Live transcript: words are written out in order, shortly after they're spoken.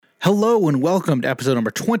Hello and welcome to episode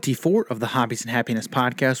number 24 of the Hobbies and Happiness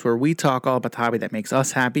podcast, where we talk all about the hobby that makes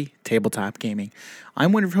us happy, tabletop gaming.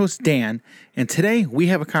 I'm one of your hosts, Dan, and today we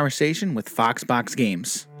have a conversation with Foxbox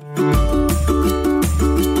Games.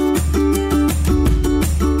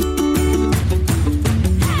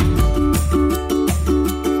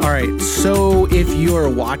 All right, so if you're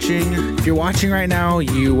watching right now,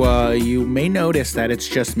 you may notice that it's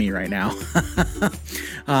just me right now.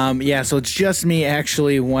 So it's just me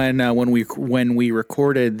actually when we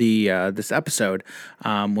recorded this episode,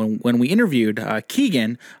 when we interviewed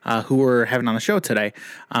Keegan, who we're having on the show today,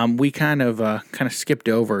 we kind of skipped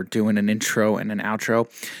over doing an intro and an outro.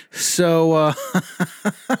 So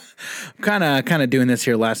kind of doing this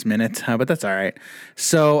here last minute, but that's all right.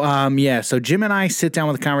 So Jim and I sit down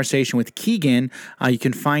with a conversation with Keegan. You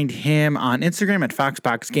can find him on Instagram at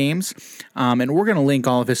Foxbox Games, and we're going to link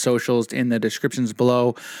all of his socials in the descriptions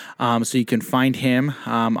below, so you can find him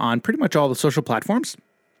on pretty much all the social platforms.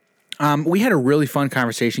 We had a really fun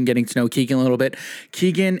conversation getting to know Keegan a little bit.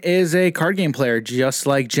 Keegan is a card game player, just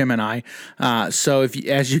like Jim and I. So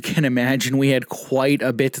as you can imagine, we had quite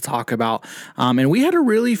a bit to talk about. And we had a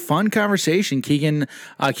really fun conversation. Keegan's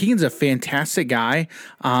a fantastic guy.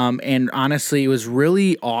 And honestly, it was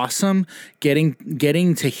really awesome getting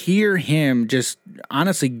to hear him just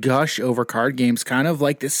honestly gush over card games, kind of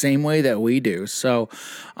like the same way that we do. So,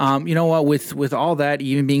 you know what, with all that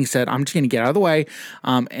even being said, I'm just going to get out of the way.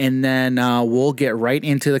 And then we'll get right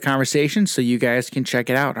into the conversation so you guys can check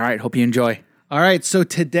it out. All right, hope you enjoy. All right, so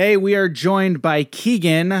today we are joined by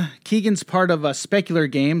Keegan. Keegan's part of Specular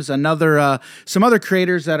Games, some other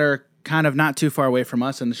creators that are kind of not too far away from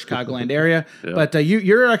us in the Chicagoland area. Yeah. But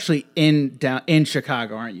you're actually in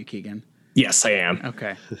Chicago, aren't you, Keegan? Yes, I am.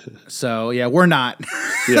 Okay. So, yeah, we're not.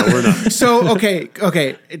 Yeah, we're not. So, okay.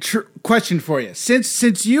 Question for you.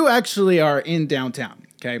 Since you actually are in downtown,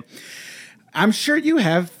 okay, I'm sure you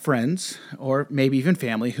have friends or maybe even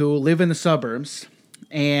family who live in the suburbs,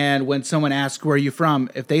 and when someone asks where you're from,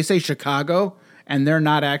 if they say Chicago and they're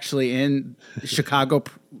not actually in Chicago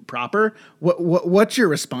proper, what's your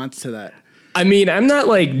response to that? I mean, I'm not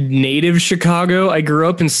like native Chicago. I grew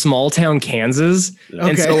up in small town Kansas. Okay.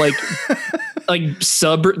 And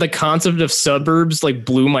so the concept of suburbs like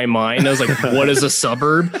blew my mind. I was like, what is a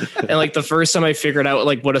suburb? And like the first time I figured out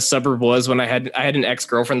like what a suburb was when I had an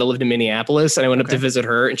ex-girlfriend that lived in Minneapolis, and I went up to visit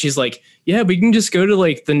her, and she's like, yeah, but you can just go to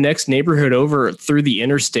like the next neighborhood over through the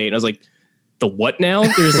interstate. And I was like, the what now?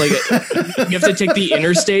 There's like, you have to take the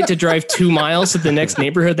interstate to drive 2 miles to the next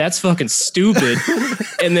neighborhood. That's fucking stupid.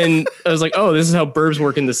 And then I was like, oh, this is how burbs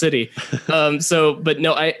work in the city. But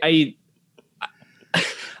no, I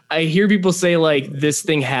hear people say like this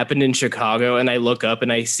thing happened in Chicago, and I look up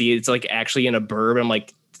and I see it's like actually in a burb. I'm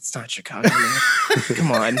like, it's not Chicago, man.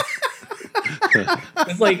 Come on.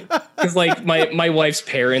 It's like my wife's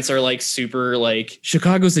parents are like super like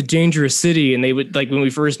Chicago's a dangerous city, and they would like when we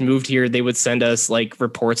first moved here they would send us like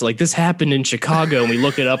reports like this happened in Chicago, and we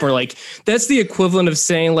look it up. We're like, that's the equivalent of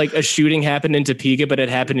saying like a shooting happened in Topeka but it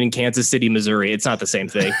happened in Kansas City, Missouri. It's not the same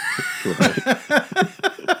thing.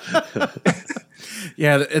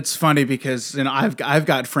 Yeah, it's funny because I've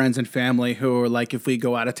got friends and family who are like, if we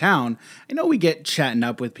go out of town, we get chatting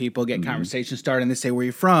up with people, get conversations started, and they say, where are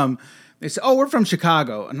you from? They say, oh, we're from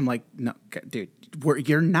Chicago. And I'm like, no, dude,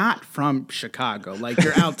 you're not from Chicago. Like,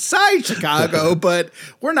 you're outside Chicago, but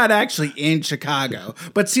we're not actually in Chicago.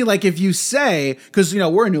 But see, like, if you say, because,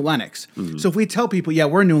 we're in New Lenox. Mm-hmm. So if we tell people, yeah,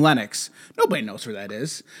 we're in New Lenox, nobody knows where that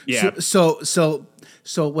is. Yeah.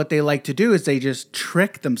 So what they like to do is they just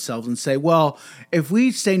trick themselves and say, well, if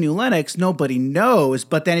we say New Lenox, nobody knows.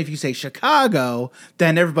 But then if you say Chicago,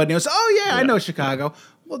 then everybody knows, oh, yeah, I know Chicago.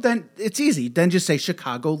 Well, then it's easy. Then just say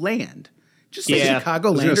Chicagoland. Just say Chicagoland. I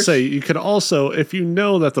was going to say, you could also, if you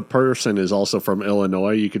know that the person is also from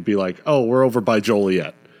Illinois, you could be like, oh, we're over by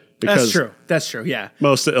Joliet. Because That's true. Yeah.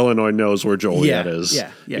 Most of Illinois knows where Joliet is.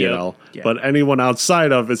 Yeah. Yeah. But anyone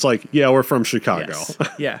outside of it's like, yeah, we're from Chicago.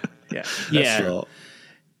 Yes. Yeah. Yeah.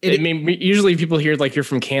 I mean, usually people hear like you're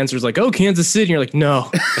from Kansas, it's like, oh, Kansas City. And you're like, no,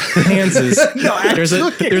 Kansas. No, there's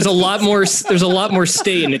a lot more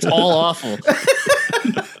state, and it's all awful.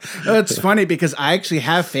 It's funny because I actually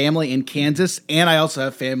have family in Kansas, and I also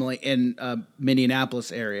have family in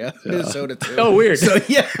Minneapolis area, Minnesota too. Oh, weird. So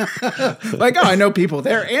yeah, like, oh, I know people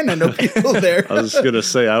there, and I know people there. I was going to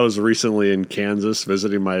say, I was recently in Kansas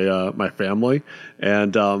visiting my family,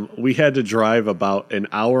 and we had to drive about an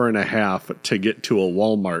hour and a half to get to a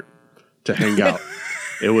Walmart to hang out.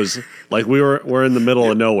 It was like we're in the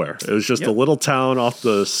middle of nowhere. It was just a little town off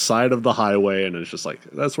the side of the highway, and it's just like,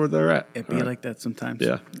 that's where they're at. It'd be like that sometimes.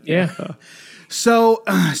 Yeah. Yeah.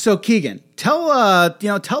 So Keegan, tell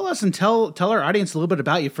us and tell our audience a little bit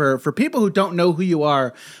about you for people who don't know who you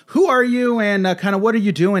are. Who are you, and kind of what are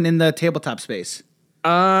you doing in the tabletop space?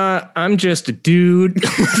 I'm just a dude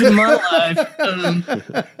in my life.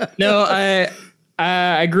 No,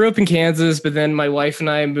 I grew up in Kansas, but then my wife and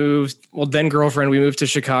I moved. Well, then girlfriend, we moved to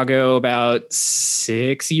Chicago about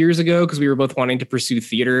 6 years ago because we were both wanting to pursue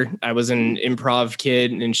theater. I was an improv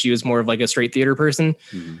kid, and she was more of like a straight theater person.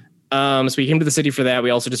 So we came to the city for that. We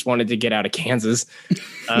also just wanted to get out of Kansas.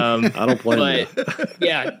 I don't blame you.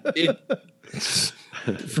 Yeah,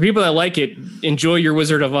 for people that like it, enjoy your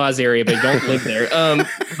Wizard of Oz area, but don't live there.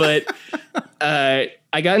 But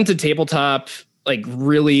I got into tabletop like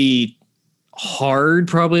really hard,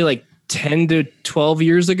 probably like 10 to 12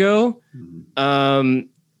 years ago. There's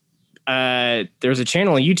a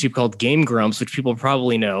channel on YouTube called Game Grumps, which people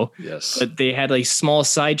probably know. Yes. But they had a small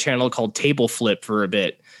side channel called Table Flip for a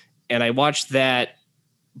bit. And I watched that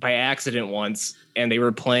by accident once, and they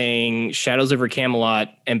were playing Shadows over Camelot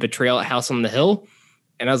and Betrayal at House on the Hill.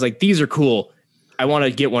 And I was like, these are cool. I want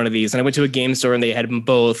to get one of these. And I went to a game store and they had them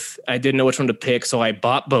both. I didn't know which one to pick, so I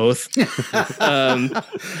bought both.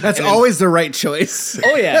 That's always the right choice.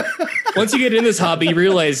 Oh, yeah. Once you get in this hobby, you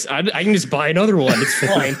realize I can just buy another one. It's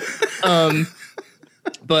fine.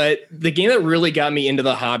 But the game that really got me into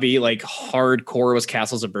the hobby, like hardcore, was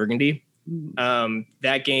Castles of Burgundy.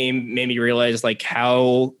 That game made me realize like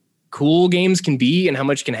how cool games can be and how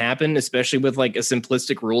much can happen, especially with like a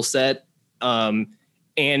simplistic rule set.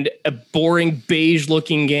 And a boring beige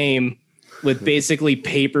looking game with basically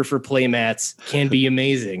paper for playmats can be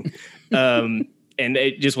amazing. And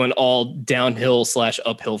it just went all downhill /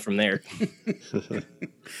 uphill from there.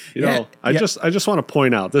 I just want to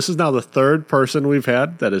point out, this is now the third person we've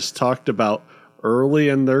had that has talked about early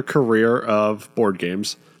in their career of board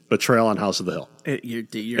games, Betrayal on House of the Hill. You're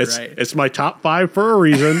right. It's my top 5 for a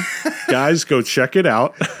reason. Guys, go check it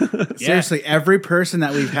out. Seriously, every person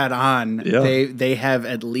that we've had on, they have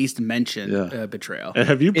at least mentioned Betrayal. And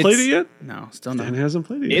have you played it yet? No, still not. Dan hasn't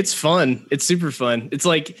played it yet. It's fun. It's super fun. It's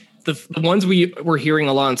like the ones we're hearing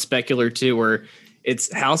a lot on Specular too, where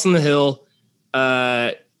it's House on the Hill,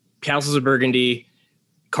 Castles of Burgundy,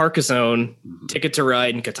 Carcassonne, Ticket to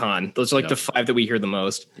Ride, and Catan. Those are like the 5 that we hear the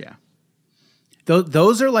most. Yeah.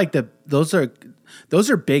 Those are like those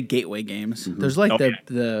are big gateway games. There's like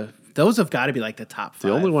those have got to be like the top 5.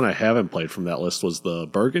 The only one I haven't played from that list was the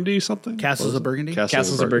Burgundy something. Castles of Burgundy.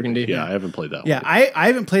 Castles of Burgundy. Yeah, I haven't played that one. Yeah, I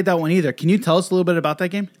haven't played that one either. Can you tell us a little bit about that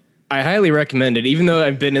game? I highly recommend it. Even though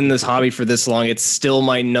I've been in this hobby for this long, it's still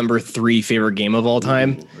my number 3 favorite game of all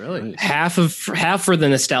time. Ooh, really? Half for the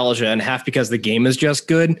nostalgia and half because the game is just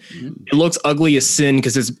good. It looks ugly as sin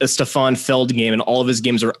because it's a Stefan Feld game and all of his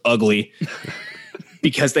games are ugly.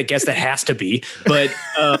 Because I guess that has to be, but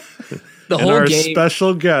the whole our game.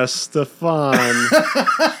 Special guest, Stefan.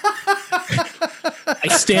 I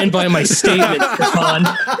stand by my statement, Stefan.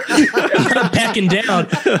 I'm not backing down.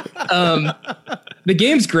 The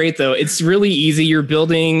game's great though. It's really easy.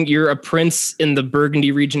 You're a prince in the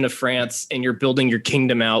Burgundy region of France, and you're building your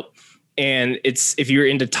kingdom out. And if you're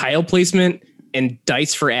into tile placement and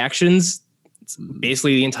dice for actions.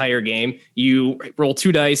 Basically the entire game. You roll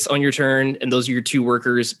 2 dice on your turn, and those are your 2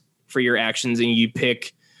 workers for your actions, and you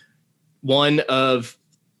pick one of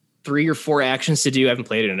 3 or 4 actions to do. I haven't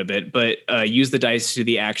played it in a bit, but use the dice to do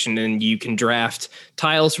the action, and you can draft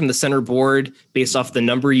tiles from the center board based off the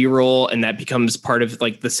number you roll, and that becomes part of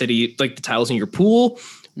like the city, like the tiles in your pool.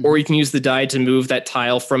 Or you can use the die to move that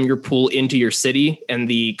tile from your pool into your city, and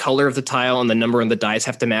the color of the tile and the number on the dice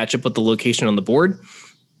have to match up with the location on the board.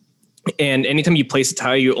 And anytime you place a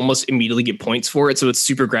tile, you almost immediately get points for it. So it's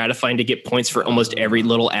super gratifying to get points for almost every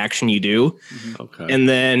little action you do. Okay. And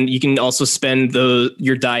then you can also spend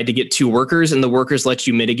your die to get 2 workers, and the workers let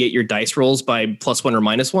you mitigate your dice rolls by +1 or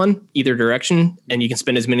 -1, either direction. And you can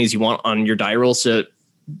spend as many as you want on your die rolls to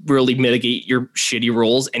really mitigate your shitty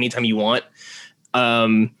rolls anytime you want.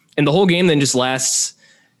 And the whole game then just lasts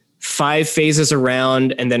 5 phases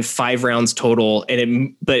around and then 5 rounds total.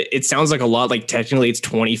 But it sounds like a lot, like technically it's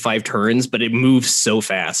 25 turns, but it moves so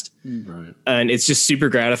fast. Right. And it's just super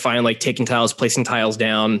gratifying, like taking tiles, placing tiles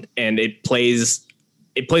down, and it plays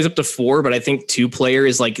up to 4, but I think 2-player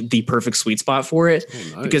is like the perfect sweet spot for it. Oh,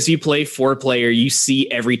 nice. Because if you play 4-player, you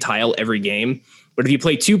see every tile every game. But if you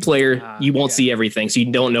play 2-player, you won't see everything. So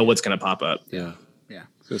you don't know what's going to pop up. Yeah. I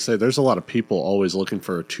was going to say, there's a lot of people always looking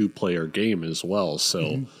for a 2-player game as well.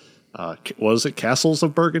 So was it Castles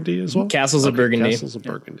of Burgundy as well? Castles of Burgundy. Castles of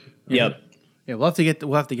Burgundy. Yep. Yeah, we'll have to get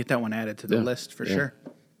that one added to the list for sure.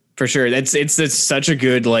 For sure. It's such a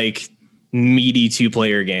good, like, meaty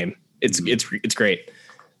 2-player game. It's great.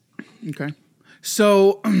 Okay.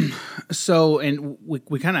 So, and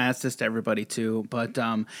we kind of asked this to everybody too, but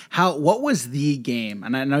what was the game?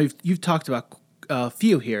 And I know you've talked about a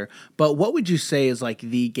few here, but what would you say is like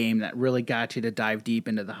the game that really got you to dive deep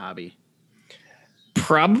into the hobby?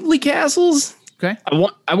 Probably Castles. Okay.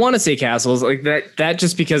 I want to say Castles, like that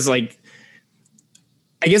just because, like,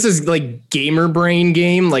 I guess it's like gamer brain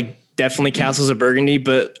game, like definitely Castles of Burgundy,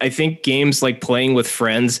 but I think games like playing with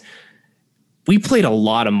friends, we played a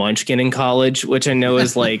lot of Munchkin in college, which I know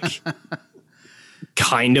is like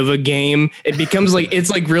kind of a game. It becomes like,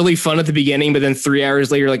 it's like really fun at the beginning, but then 3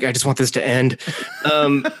 hours later, like, I just want this to end.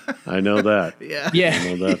 I know that. Yeah.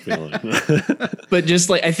 I know that feeling. But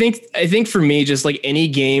just like, I think for me, just like any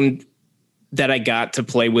game that I got to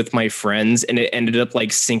play with my friends and it ended up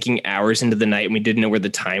like sinking hours into the night and we didn't know where the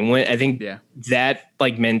time went. I think that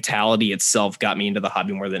like mentality itself got me into the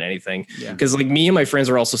hobby more than anything. Because like me and my friends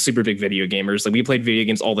are also super big video gamers. Like we played video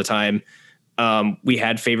games all the time. We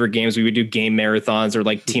had favorite games. We would do game marathons or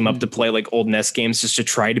like team up to play like old NES games just to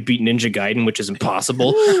try to beat Ninja Gaiden, which is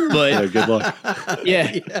impossible. But good luck.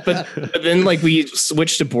 But then like we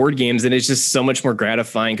switched to board games and it's just so much more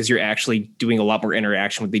gratifying because you're actually doing a lot more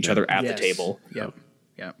interaction with each other at the table.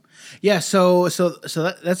 Yeah. So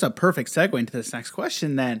that's a perfect segue into this next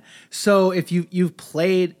question then. So if you've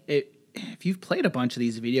played it, if you've played a bunch of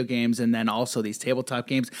these video games and then also these tabletop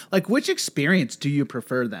games, like which experience do you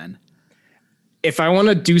prefer then? If I want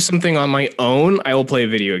to do something on my own, I will play a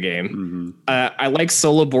video game. I like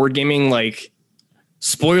solo board gaming. Like,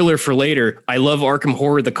 spoiler for later, I love Arkham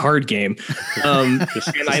Horror, the card game. And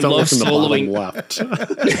I love soloing.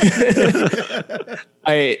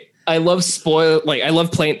 I love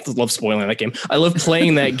spoiling that game. I love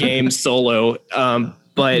playing that game solo. And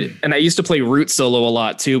I used to play Root solo a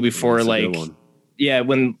lot too before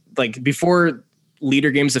before Leader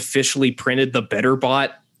Games officially printed the better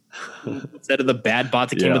bot. Instead of the bad bot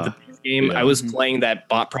that came with the base game, I was playing that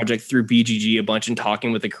bot project through BGG a bunch and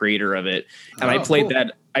talking with the creator of it. And I played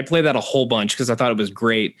that a whole bunch because I thought it was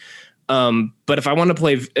great. But if I want to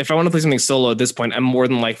play something solo at this point, I'm more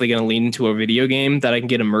than likely going to lean into a video game that I can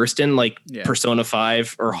get immersed in, like Persona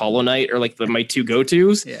 5 or Hollow Knight, or like my two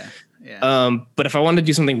go-tos. But if I want to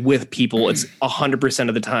do something with people, it's 100%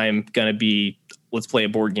 of the time going to be let's play a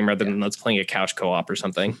board game rather than let's playing a couch co-op or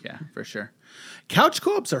something. Yeah, for sure. Couch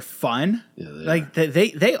co-ops are fun. Like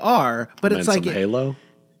they are, but it's like Halo.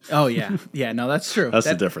 Oh yeah. No, that's true.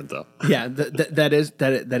 That's different though. Yeah,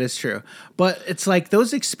 that is true. But it's like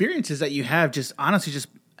those experiences that you have, just honestly, just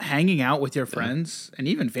hanging out with your friends and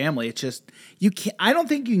even family. It's just I don't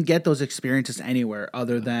think you can get those experiences anywhere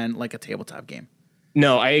other than like a tabletop game.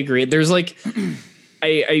 No, I agree. There's like.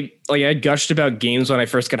 I gushed about games when I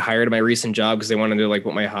first got hired at my recent job because they wanted to know like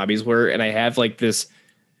what my hobbies were, and I have like this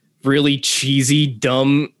really cheesy,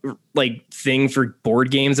 dumb like thing for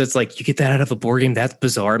board games. That's like, you get that out of a board game? That's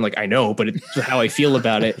bizarre. I'm like, I know, but it's how I feel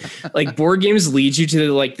about it. Like board games lead you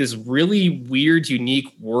to like this really weird,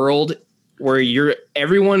 unique world where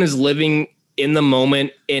everyone is living in the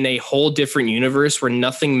moment in a whole different universe where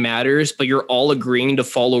nothing matters, but you're all agreeing to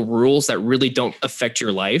follow rules that really don't affect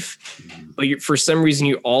your life. But for some reason,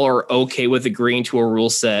 you all are okay with agreeing to a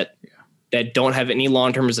rule set that don't have any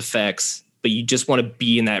long-term effects, but you just want to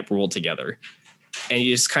be in that world together. And it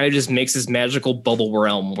just kind of just makes this magical bubble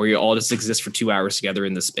realm where you all just exist for 2 hours together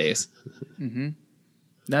in this space.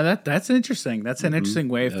 Now that's interesting. That's an interesting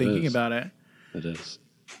way of thinking about it. It is.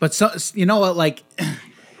 But so, you know what, like,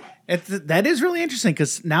 that is really interesting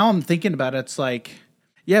because now I'm thinking about it. It's like,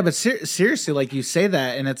 yeah, but seriously, like you say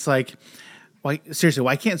that and it's like, why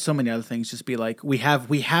can't so many other things just be like, we have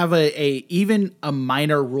even a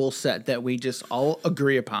minor rule set that we just all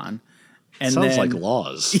agree upon. And sounds like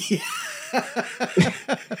laws.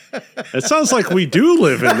 It sounds like we do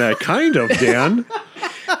live in that kind of, Dan.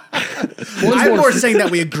 I'm more saying that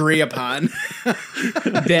we agree upon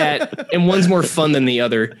that, and one's more fun than the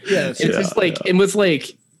other. It's just like, and with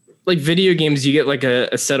like video games, you get like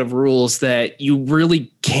a set of rules that you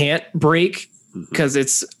really can't break because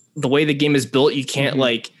it's the way the game is built. You can't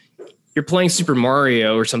like, you're playing Super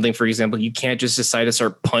Mario or something, for example, you can't just decide to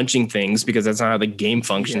start punching things because that's not how the game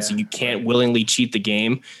functions. So you can't willingly cheat the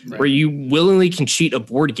game where you willingly can cheat a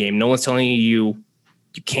board game. No one's telling you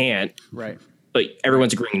can't. Right. But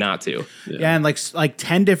everyone's agreeing not to. Yeah, and like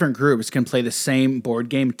 10 different groups can play the same board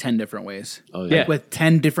game 10 different ways. Oh, yeah. Like with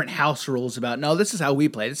 10 different house rules about, no, this is how we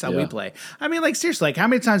play. This is how we play. I mean, like, seriously, like, how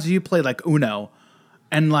many times have you played, like, Uno?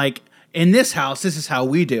 And, like, in this house, this is how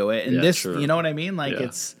we do it. And this, you know what I mean? Like,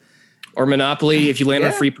 it's... Or Monopoly, if you land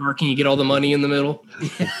on free parking, you get all the money in the middle.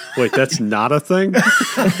 Wait, that's not a thing?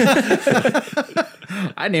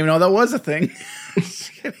 I didn't even know that was a thing.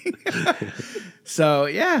 Just kidding. So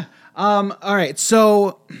yeah. All right.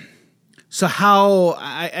 So how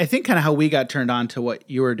I think kind of how we got turned on to what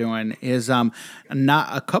you were doing is not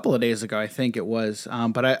a couple of days ago, I think it was,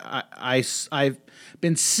 but I've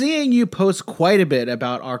been seeing you post quite a bit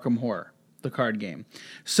about Arkham Horror, the card game.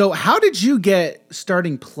 So how did you get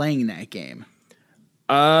starting playing that game?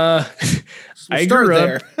 I grew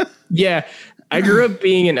up. Yeah, I grew up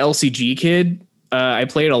being an LCG kid. I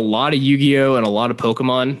played a lot of Yu-Gi-Oh and a lot of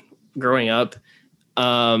Pokemon growing up,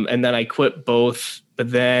 and then I quit both. But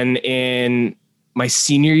then in my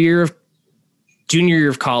junior year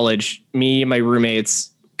of college, me and my roommates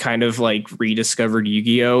kind of like rediscovered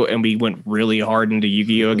Yu-Gi-Oh, and we went really hard into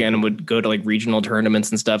Yu-Gi-Oh again and would go to like regional tournaments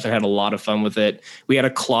and stuff and had a lot of fun with it. We had a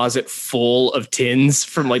closet full of tins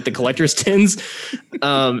from like the collector's tins.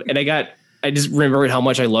 And I just remembered how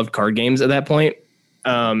much I loved card games at that point.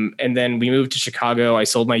 And then we moved to Chicago. I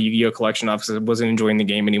sold my Yu-Gi-Oh collection off because I wasn't enjoying the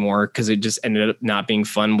game anymore because it just ended up not being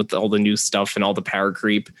fun with all the new stuff and all the power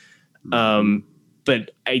creep.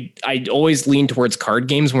 But I always leaned towards card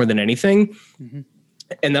games more than anything. Mm-hmm.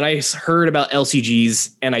 And then I heard about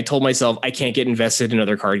LCGs and I told myself I can't get invested in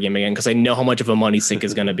another card game again because I know how much of a money sink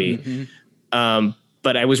is going to be. Mm-hmm.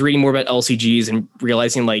 But I was reading more about LCGs and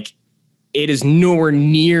realizing like it is nowhere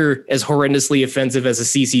near as horrendously offensive as a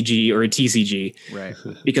CCG or a TCG. Right.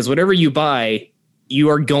 Because whatever you buy, you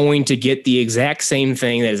are going to get the exact same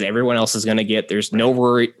thing as everyone else is going to get. There's no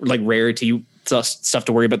rarity stuff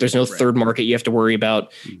to worry about. There's no third market you have to worry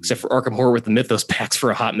about, except for Arkham Horror with the Mythos packs for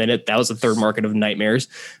a hot minute. That was the third market of nightmares.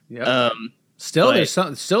 Yep. There's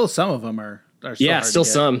some of them are still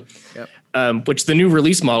some. Yep. Which the new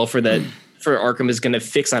release model for Arkham is going to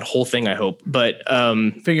fix that whole thing, I hope. But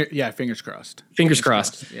fingers crossed. Fingers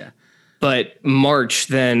crossed. Yeah. But March,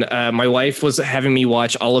 then my wife was having me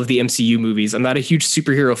watch all of the MCU movies. I'm not a huge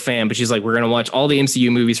superhero fan, but she's like, we're going to watch all the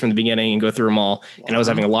MCU movies from the beginning and go through them all. Wow. And I was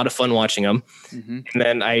having a lot of fun watching them. Mm-hmm.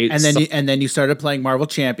 And then you started playing Marvel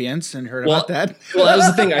Champions and heard about that. Well, that was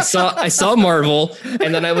the thing. I saw Marvel,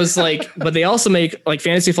 and then I was like, but they also make like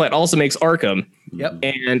Fantasy Flight also makes Arkham. Yep.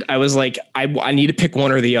 And I was like, I need to pick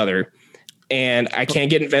one or the other. And I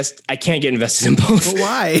can't get invested in both. But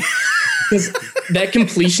why? Because that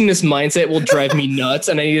completionist mindset will drive me nuts,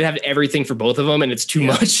 and I need to have everything for both of them, and it's too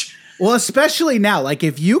much. Well, especially now, like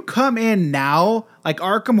if you come in now, like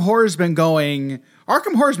Arkham Horror's been going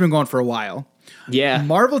for a while. Yeah.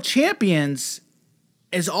 Marvel Champions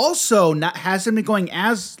is also hasn't been going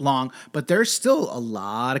as long, but there's still a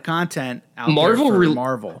lot of content out there for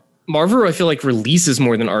Marvel. Marvel, I feel like releases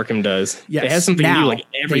more than Arkham does. Yes. It has something new like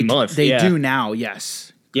every month. They do now,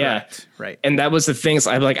 yes. Correct. Yeah, right. And that was the thing. So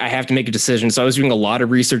I have to make a decision. So I was doing a lot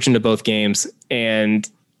of research into both games, and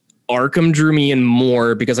Arkham drew me in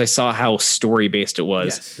more because I saw how story based it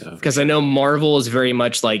was. Because I know Marvel is very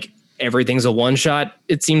much like everything's a one shot.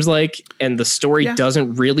 It seems like, and the story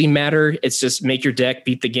doesn't really matter. It's just make your deck,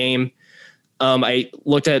 beat the game. I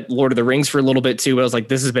looked at Lord of the Rings for a little bit too, but I was like,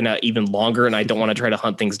 this has been even longer, and I don't want to try to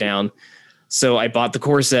hunt things down. So I bought the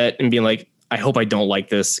core set and being like, I hope I don't like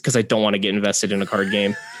this because I don't want to get invested in a card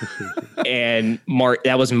game. And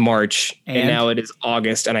that was March, and now it is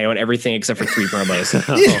August, and I own everything except for 3 promos.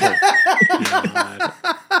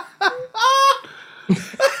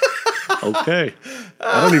 Okay.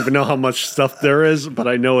 I don't even know how much stuff there is, but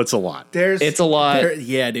I know it's a lot. It's a lot.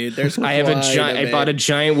 Dude. There's. I bought a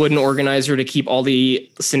giant wooden organizer to keep all the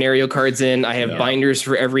scenario cards in. I have binders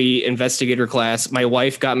for every investigator class. My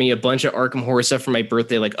wife got me a bunch of Arkham Horror stuff for my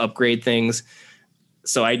birthday, like upgrade things.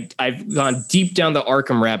 So I've gone deep down the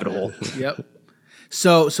Arkham rabbit hole. Yep.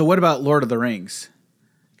 So what about Lord of the Rings?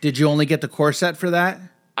 Did you only get the core set for that?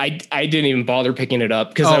 I didn't even bother picking it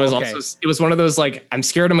up because it was one of those like, I'm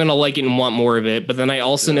scared I'm going to like it and want more of it. But then I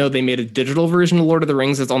also know they made a digital version of Lord of the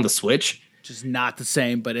Rings that's on the Switch. Just not the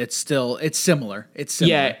same, but it's similar.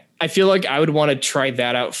 Yeah, I feel like I would want to try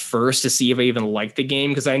that out first to see if I even like the game.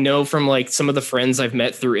 Because I know from like some of the friends I've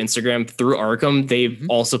met through Instagram, through Arkham, they've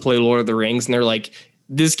also played Lord of the Rings. And they're like,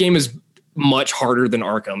 this game is much harder than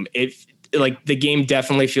Arkham. Like the game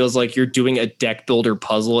definitely feels like you're doing a deck builder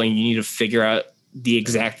puzzle and you need to figure out the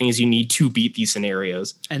exact things you need to beat these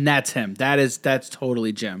scenarios. And that's him. That's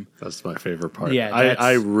totally Jim. That's my favorite part. Yeah,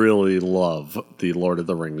 I really love the Lord of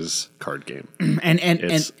the Rings card game.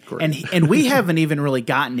 And we haven't even really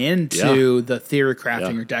gotten into the theory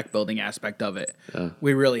crafting or deck building aspect of it. Yeah.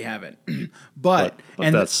 We really haven't. but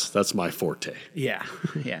that's my forte. Yeah.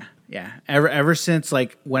 Ever since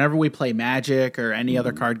like whenever we play Magic or any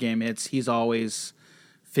other card game, he's always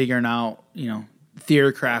figuring out,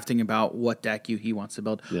 theory crafting about what deck he wants to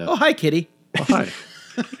build. Yeah. Oh, hi, kitty. Oh, hi.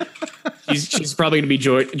 She's probably going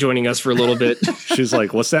to be joining us for a little bit. She's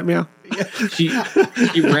like, "What's that, meow?" She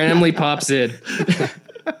randomly pops in.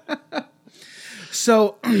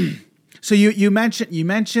 So you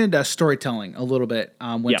mentioned storytelling a little bit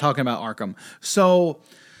when talking about Arkham. So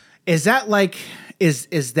is that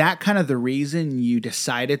is that kind of the reason you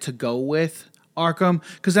decided to go with Arkham?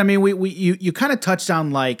 Because I mean, you kind of touched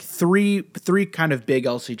on like three kind of big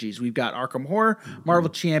LCGs. We've got Arkham Horror, Marvel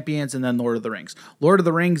Champions, and then Lord of the Rings. Lord of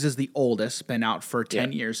the Rings is the oldest, been out for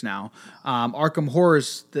 10 years now. Arkham Horror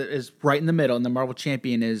is right in the middle, and the Marvel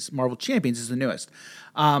Champions is the newest.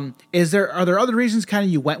 Are there other reasons kind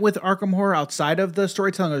of you went with Arkham Horror outside of the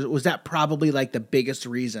storytelling, or was that probably like the biggest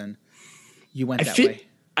reason you went that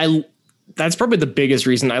way? That's probably the biggest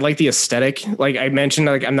reason. I like the aesthetic. Like I mentioned,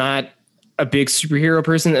 like I'm not a big superhero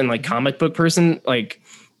person and like comic book person. Like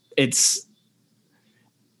it's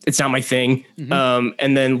not my thing. Mm-hmm.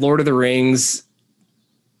 And then Lord of the Rings,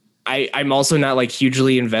 I'm also not like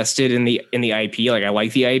hugely invested in the IP. Like I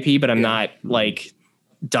like the IP, but I'm not like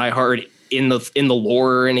diehard in the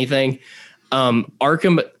lore or anything.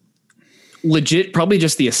 Arkham, legit, probably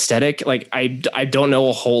just the aesthetic. Like I don't know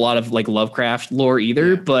a whole lot of like Lovecraft lore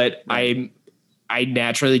either, but I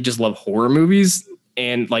naturally just love horror movies.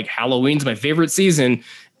 And like Halloween's my favorite season,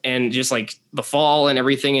 and just like the fall and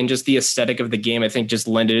everything, and just the aesthetic of the game, I think just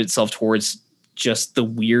lended itself towards just the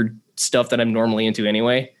weird stuff that I'm normally into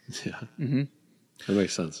anyway. Yeah, that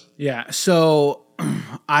makes sense. Yeah. So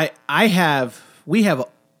I've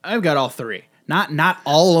got all three. Not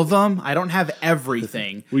all of them. I don't have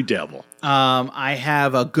everything. We dabble. I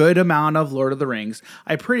have a good amount of Lord of the Rings.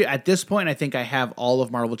 At this point, I think I have all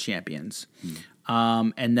of Marvel Champions.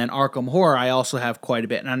 And then Arkham Horror, I also have quite a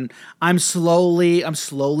bit, and I'm slowly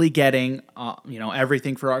getting,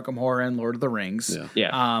 everything for Arkham Horror and Lord of the Rings.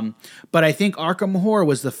 Yeah. But I think Arkham Horror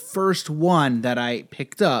was the first one that I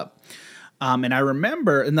picked up. And I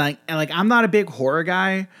remember, and I'm not a big horror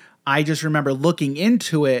guy. I just remember looking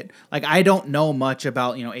into it. Like, I don't know much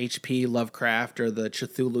about, HP, Lovecraft, or the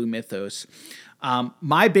Cthulhu mythos.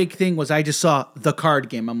 My big thing was I just saw the card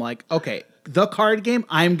game. I'm like, okay, the card game,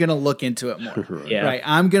 I'm going to look into it more. Right?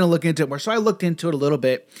 I'm going to look into it more. So I looked into it a little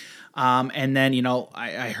bit. And then,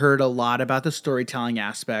 I heard a lot about the storytelling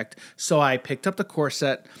aspect. So I picked up the core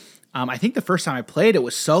set. I think the first time I played it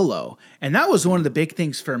was solo. And that was one of the big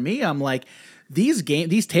things for me. I'm like, these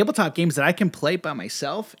tabletop games that I can play by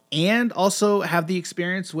myself and also have the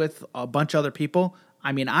experience with a bunch of other people,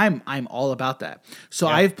 I mean, I'm all about that. So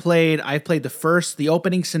I've played the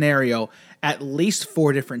opening scenario at least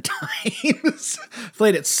 4 different times.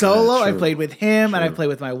 Played it solo. I played with him, and I played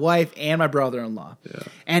with my wife and my brother-in-law. Yeah.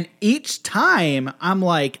 And each time I'm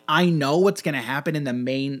like, I know what's going to happen in the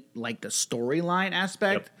main, like the storyline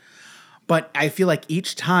aspect. Yep. But I feel like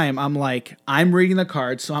each time I'm like, I'm reading the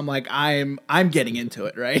cards, so I'm like, I'm getting into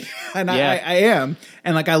it, right? And I am,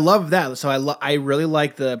 and like I love that. So I really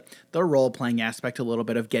like the role playing aspect a little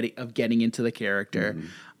bit of getting into the character.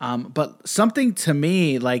 Mm-hmm. But something to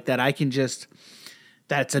me like that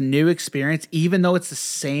that's a new experience, even though it's the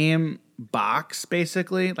same box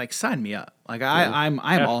basically. Like sign me up. Like I'm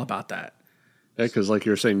all about that. Yeah, because like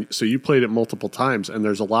you're saying, so you played it multiple times, and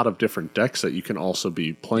there's a lot of different decks that you can also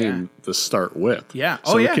be playing to start with. Yeah.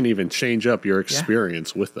 So it can even change up your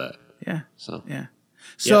experience with that. Yeah.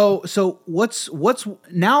 So what's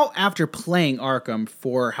now after playing Arkham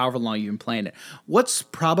for however long you've been playing it, what's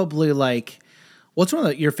one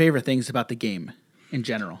of your favorite things about the game in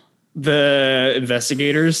general? The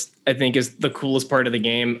investigators, I think, is the coolest part of the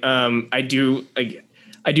game. I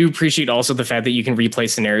do appreciate also the fact that you can replay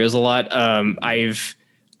scenarios a lot. I've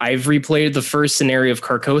replayed the first scenario of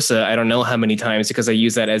Carcosa, I don't know how many times, because I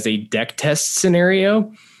use that as a deck test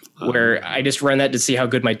scenario where I just run that to see how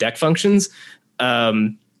good my deck functions.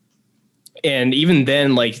 And even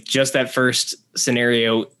then, like just that first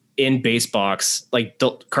scenario in base box, like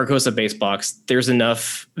the Carcosa base box, there's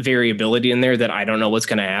enough variability in there that I don't know what's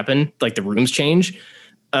going to happen. Like the rooms change.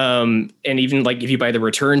 And even like if you buy the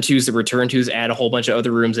return twos add a whole bunch of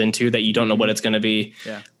other rooms into that you don't know what it's going to be.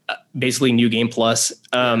 Yeah. Basically new game plus.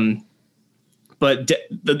 But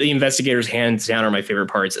the investigators hands down are my favorite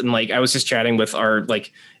parts. And like, I was just chatting with our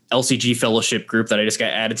like LCG fellowship group that I just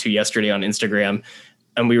got added to yesterday on Instagram.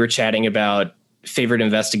 And we were chatting about favorite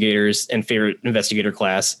investigators and favorite investigator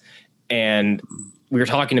class. And we were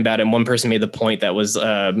talking about it. And one person made the point that was,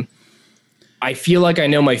 I feel like I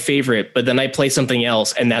know my favorite, but then I play something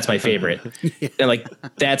else and that's my favorite. And like,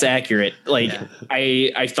 that's accurate. Like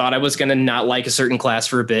I thought I was going to not like a certain class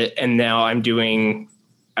for a bit. And now I'm doing,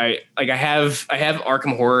 I have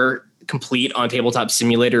Arkham Horror complete on Tabletop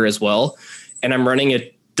Simulator as well. And I'm running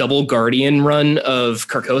it double Guardian run of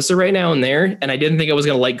Carcosa right now in there. And I didn't think I was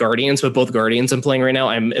going to like Guardians, but both Guardians I'm playing right now,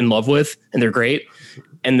 I'm in love with, and they're great.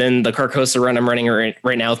 And then the Carcosa run I'm running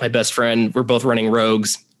right now with my best friend. We're both running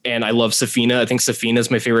Rogues, and I love Safina. I think Safina is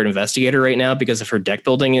my favorite investigator right now because of her deck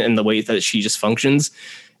building and the way that she just functions.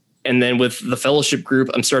 And then with the Fellowship group,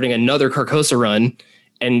 I'm starting another Carcosa run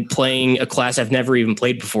and playing a class I've never even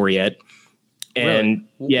played before yet. And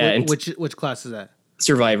really? yeah. Which class is that?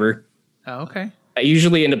 Survivor. Oh, okay. I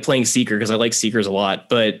usually end up playing Seeker because I like Seekers a lot,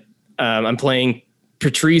 but I'm playing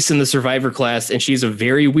Patrice in the Survivor class, and she's a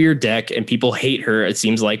very weird deck, and people hate her, it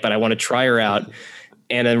seems like, but I want to try her out.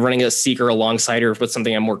 And I'm running a Seeker alongside her with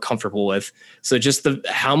something I'm more comfortable with. So just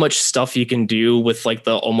how much stuff you can do with like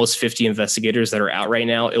the almost 50 investigators that are out right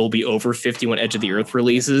now. It will be over 50 when Edge of the Earth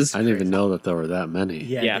releases. I didn't even know that there were that many.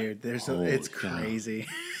 Yeah. Dude, it's crazy.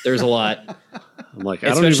 There's a lot. I'm like, I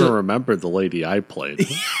don't even remember the lady I played.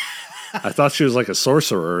 I thought she was like a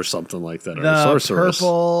sorcerer or something like that, or a sorceress.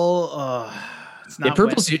 Purple. It's not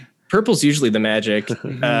purple's usually the magic.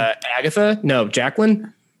 Agatha? No,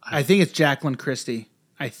 Jacqueline? I think it's Jacqueline Christie.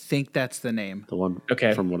 I think that's the name. The one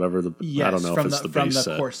okay. from whatever the yes, I don't know if it's the base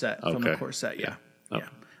set. Core set. Okay. From the core set, yeah. Okay.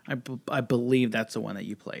 Yeah. I believe that's the one that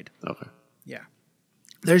you played. Okay. Yeah.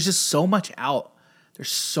 There's just so much out.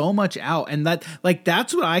 There's so much out. And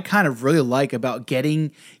that's what I kind of really like about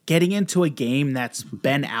getting into a game that's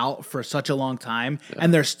been out for such a long time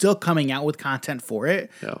and they're still coming out with content for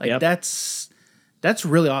it. Yeah. That's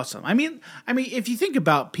really awesome. I mean, if you think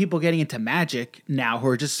about people getting into Magic now who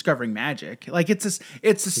are just discovering Magic, like it's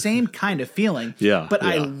the same kind of feeling. Yeah. But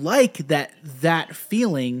I like that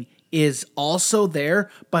feeling is also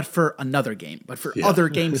there, but for another game, but for other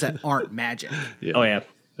games that aren't Magic. Yeah. Oh yeah.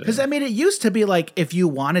 Because I mean, it used to be like if you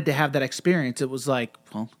wanted to have that experience, it was like,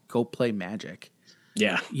 well, go play Magic.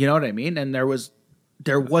 Yeah. You know what I mean? And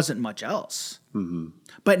there wasn't much else. Mm-hmm.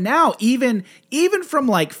 But now, even from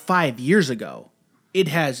like 5 years ago,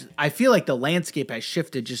 I feel like the landscape has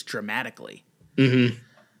shifted just dramatically. Mm-hmm.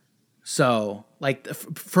 So, like,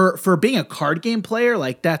 for being a card game player,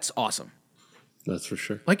 like, that's awesome. That's for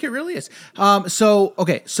sure. Like, it really is. So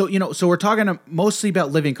we're talking mostly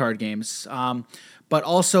about living card games, but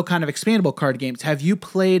also kind of expandable card games. Have you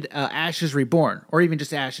played Ashes Reborn, or even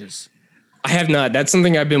just Ashes? I have not. That's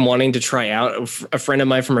something I've been wanting to try out. A friend of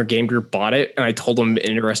mine from our game group bought it, and I told him I'm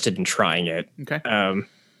interested in trying it. Okay.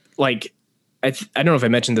 I don't know if I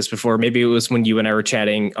mentioned this before. Maybe it was when you and I were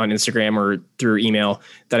chatting on Instagram or through email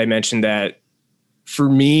that I mentioned that for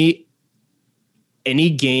me,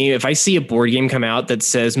 any game, if I see a board game come out that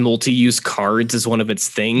says multi-use cards is one of its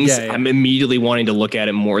things, I'm immediately wanting to look at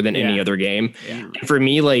it more than any other game. Yeah. And for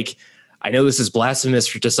me, like, I know this is blasphemous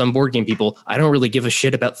to some board game people. I don't really give a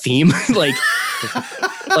shit about theme. like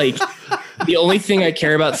the only thing I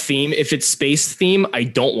care about theme, if it's space theme, I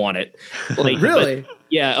don't want it. Like, really?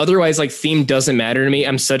 Yeah. Otherwise, like, theme doesn't matter to me.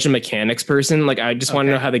 I'm such a mechanics person. Like, I just want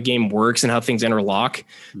to know how the game works and how things interlock.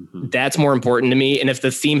 Mm-hmm. That's more important to me. And if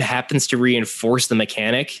the theme happens to reinforce the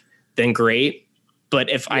mechanic, then great. But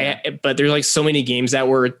but there's like so many games that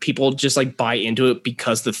where people just like buy into it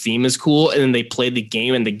because the theme is cool, and then they play the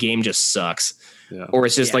game and the game just sucks, or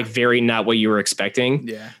it's just like very not what you were expecting.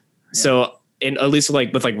 Yeah. So, and at least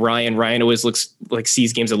like with like Ryan always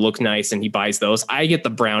sees games that look nice and he buys those. I get the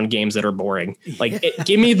brown games that are boring. Like,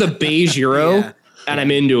 give me the beige Euro and I'm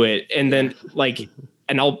into it. And then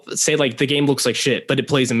and I'll say like the game looks like shit, but it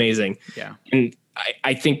plays amazing. Yeah. And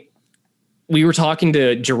I think we were talking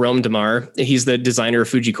to Jerome Demar. He's the designer of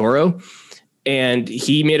Fujikoro, and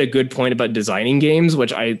he made a good point about designing games,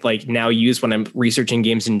 which I like now use when I'm researching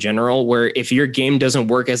games in general, where if your game doesn't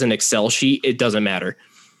work as an Excel sheet, it doesn't matter.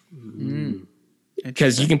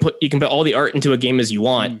 Because you can put all the art into a game as you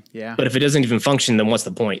want. But if it doesn't even function, then what's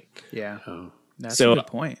the point? Yeah. That's a good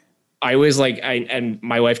point. I always and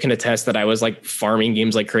my wife can attest that I was like farming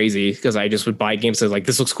games like crazy because I just would buy games that was like,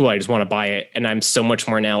 this looks cool, I just want to buy it. And I'm so much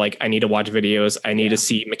more now like, I need to watch videos, I need to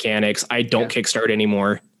see mechanics. I don't kickstart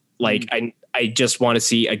anymore. Like, I just want to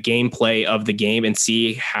see a gameplay of the game and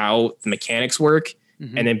see how the mechanics work,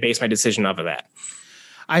 and then base my decision off of that.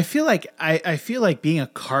 I feel like being a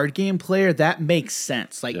card game player, that makes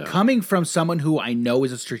sense. Like, coming from someone who I know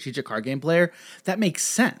is a strategic card game player, that makes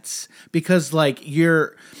sense because like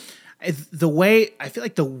the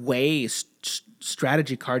way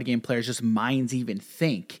strategy card game players just minds even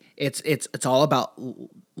think, it's all about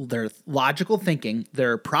their logical thinking,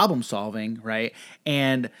 their problem solving, right?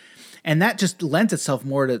 And that just lends itself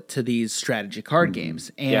more to these strategy card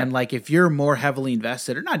games. And like, if you're more heavily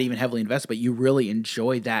invested, or not even heavily invested, but you really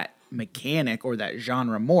enjoy that mechanic or that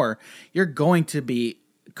genre more, you're going to be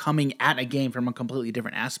coming at a game from a completely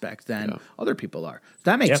different aspect than other people are.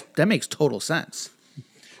 That makes total sense.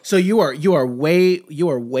 So you are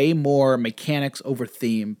way more mechanics over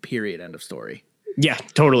theme. Period. End of story. Yeah,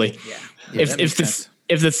 totally. Yeah.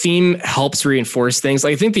 If the theme helps reinforce things,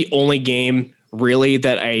 like, I think the only game really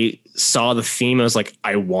that I saw the theme and I was like,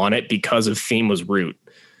 I want it because of theme was Root.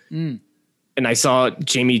 And I saw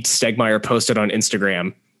Jamie Stegmaier posted on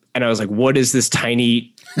Instagram, and I was like, what is this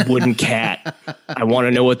tiny wooden cat? I want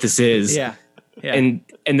to know what this is. Yeah. And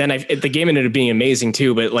then the game ended up being amazing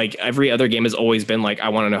too. But like every other game has always been like, I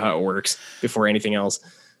want to know how it works before anything else.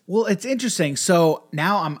 Well, it's interesting. So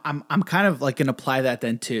now I'm kind of like going to apply that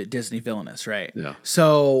then to Disney Villainous, right? Yeah.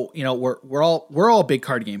 So, we're all big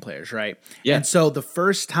card game players, right? Yeah. And so the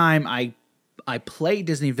first time I played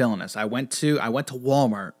Disney Villainous, I went to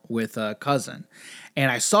Walmart with a cousin,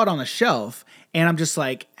 and I saw it on the shelf, and I'm just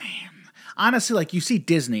like, honestly, like, you see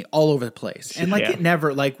Disney all over the place, and like it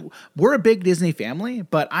never, like, we're a big Disney family,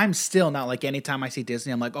 but I'm still not like, anytime I see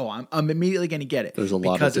Disney, I'm like, oh, I'm immediately going to get it. There's a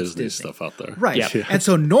lot of Disney stuff out there, right? Yeah. And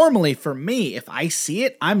so normally for me, if I see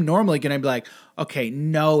it, I'm normally going to be like, okay,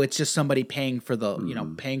 no, it's just somebody paying for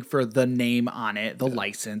the paying for the name on it, the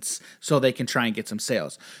license, so they can try and get some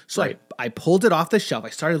sales. So I pulled it off the shelf. I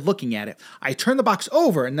started looking at it. I turned the box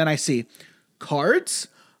over, and then I see cards.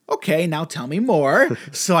 Okay, now tell me more.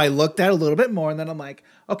 So I looked at it a little bit more, and then I'm like,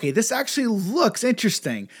 okay, this actually looks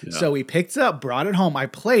interesting. Yeah. So we picked it up, brought it home. I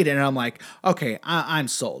played it, and I'm like, okay, I'm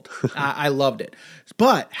sold. I loved it.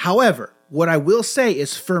 But, however, what I will say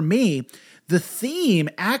is, for me, the theme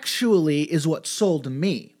actually is what sold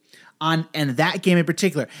me and that game in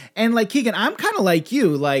particular. And like Keegan, I'm kind of like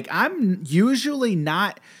you. Like, I'm usually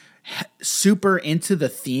not super into the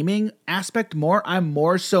theming aspect more. I'm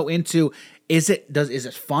more so into, is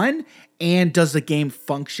it fun, and does the game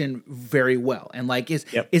function very well? And like, is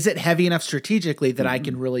it heavy enough strategically that I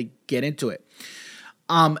can really get into it?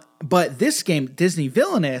 But this game, Disney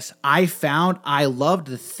Villainous, I found I loved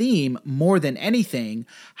the theme more than anything.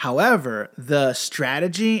 However, the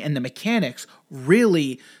strategy and the mechanics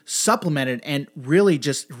really supplemented and really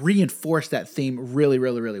just reinforced that theme really,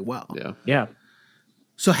 really, really well. Yeah.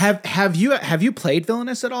 So have you played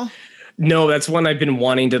Villainous at all? No, that's one I've been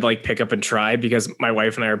wanting to like pick up and try, because my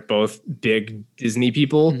wife and I are both big Disney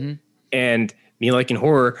people, and me liking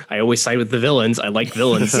horror, I always side with the villains. I like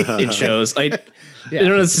villains in shows. I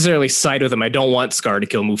don't necessarily side with them. I don't want Scar to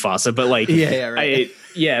kill Mufasa, but like, but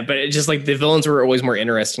it just like the villains were always more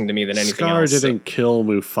interesting to me than anything else. Scar didn't kill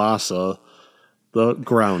Mufasa. The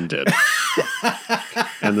ground did.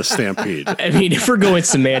 And the stampede. I mean, if we're going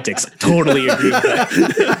semantics, I totally agree with that.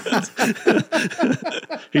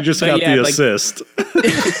 He just got the assist.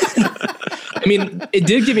 I mean, it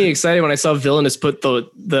did get me excited when I saw Villainous put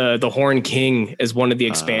the Horn King as one of the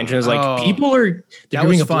expansions. People are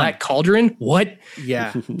doing a Black Cauldron. What?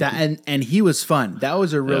 Yeah, that and he was fun. That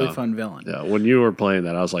was a really fun villain. Yeah, when you were playing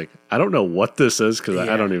that, I was like, I don't know what this is, because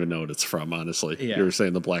I don't even know what it's from. Honestly, you were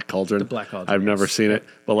saying the Black Cauldron. The Black Cauldron. I've never seen it,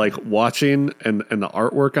 but like watching and the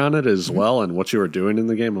artwork on it as well, and what you were doing in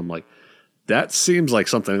the game, I'm like, that seems like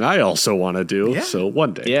something I also want to do. Yeah. So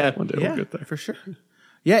one day we'll get there for sure.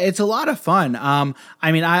 Yeah, it's a lot of fun.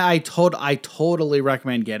 I mean, I totally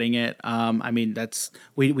recommend getting it. I mean,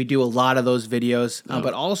 we do a lot of those videos,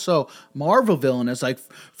 but also Marvel Villainous, like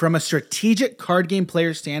from a strategic card game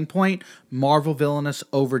player standpoint, Marvel Villainous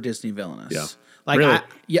over Disney Villainous. Yeah, like really?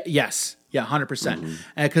 Yes. Yeah, 100%.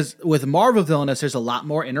 Because with Marvel Villainous, there's a lot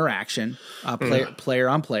more interaction, player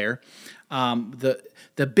on player.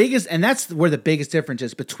 The biggest, and that's where the biggest difference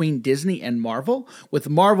is between Disney and Marvel. With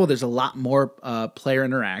Marvel, there's a lot more player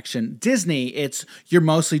interaction. Disney, you're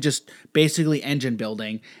mostly just basically engine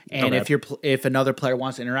building, and if another player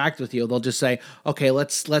wants to interact with you, they'll just say, okay,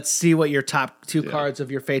 let's see what your top two cards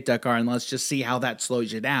of your fate deck are, and let's just see how that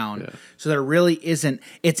slows you down. So there really isn't.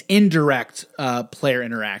 It's indirect player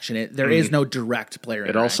interaction. There is no direct player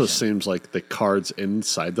interaction. It also seems like the cards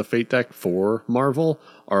inside the fate deck for Marvel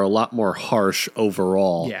are a lot more harsh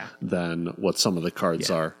overall than what some of the cards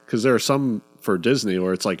are. Because there are some for Disney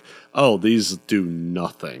where it's like, oh, these do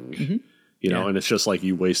nothing. You know, and it's just like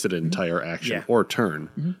you wasted an entire action or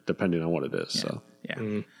turn, depending on what it is. So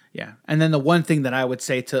Yeah. And then the one thing that I would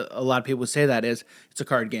say to a lot of people who say that is it's a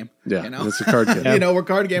card game. Yeah, you know? It's a card game. You know, we're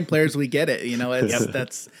card game players. We get it. You know,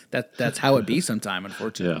 that's how it be sometime,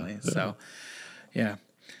 unfortunately. So, yeah.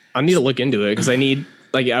 I need to look into it because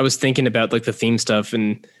I was thinking about like the theme stuff,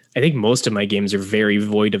 and I think most of my games are very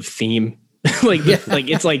void of theme. like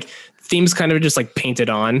it's like theme's kind of just like painted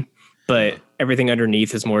on, but everything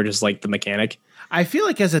underneath is more just like the mechanic. I feel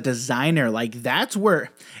like as a designer, like that's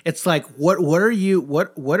where it's like, what are you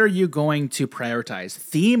going to prioritize,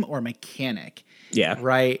 theme or mechanic? Yeah.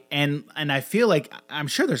 Right. And I feel like I'm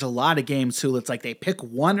sure there's a lot of games too. It's like they pick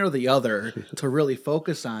one or the other to really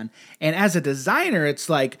focus on. And as a designer, it's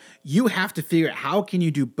like you have to figure out how can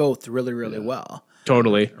you do both really, really well.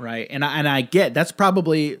 Totally. Right. And I get that's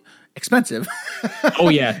probably expensive. Oh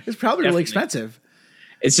yeah. It's probably really expensive.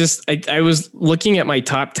 It's just, I was looking at my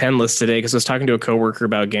top 10 list today because I was talking to a coworker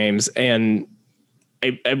about games, and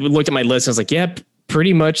I looked at my list and I was like, yeah,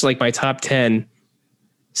 pretty much like my top 10,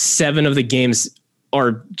 7 of the games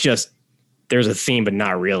are just, there's a theme, but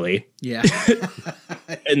not really. Yeah.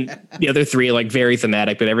 And the other 3 like very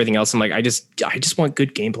thematic, but everything else I'm like, I just want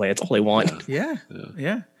good gameplay. That's all I want. Yeah.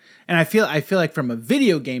 And I feel like from a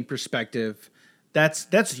video game perspective,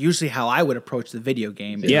 that's usually how I would approach the video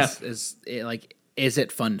game. Is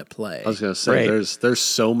it fun to play? I was gonna say there's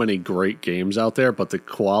so many great games out there, but the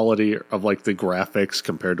quality of like the graphics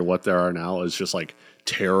compared to what there are now is just like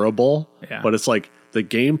terrible. Yeah. But it's like the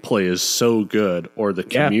gameplay is so good, or the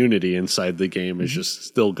community inside the game is just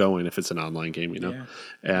still going if it's an online game, you know? Yeah.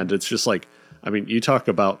 And it's just like, I mean, you talk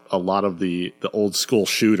about a lot of the old school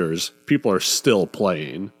shooters, people are still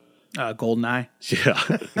playing. GoldenEye.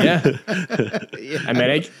 Yeah. I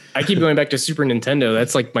mean, I keep going back to Super Nintendo.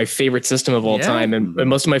 That's like my favorite system of all time. And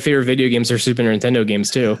most of my favorite video games are Super Nintendo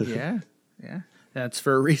games too. Yeah. That's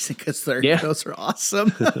for a reason, because those are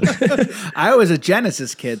awesome. I was a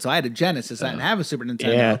Genesis kid, so I had a Genesis. I didn't have a Super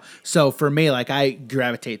Nintendo. Yeah. So for me, like I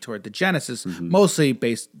gravitate toward the Genesis, mostly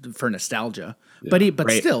based for nostalgia. Yeah.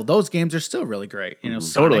 But still, those games are still really great. You know,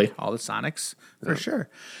 Sonic, all the Sonics for sure.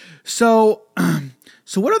 So,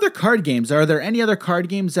 what other card games? Are there any other card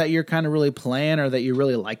games that you're kind of really playing or that you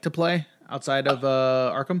really like to play outside of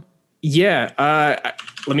Arkham? Yeah.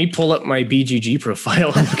 Let me pull up my BGG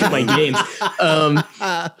profile and look at my games.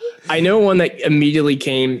 I know one that immediately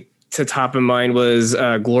came to top of mind was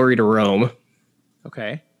Glory to Rome.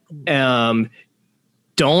 Okay.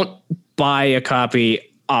 Don't buy a copy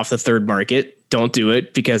off the third market. Don't do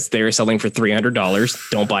it because they're selling for $300.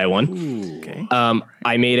 Don't buy one. Ooh, okay.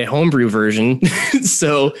 I made a homebrew version.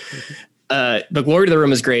 So, but Glory to the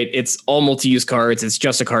Rome is great. It's all multi-use cards. It's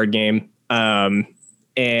just a card game. And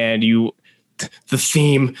the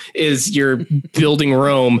theme is you're building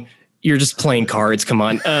Rome. You're just playing cards. Come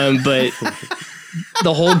on. But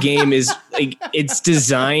the whole game is like, it's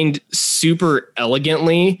designed super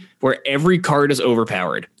elegantly where every card is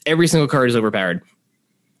overpowered. Every single card is overpowered.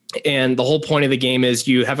 And the whole point of the game is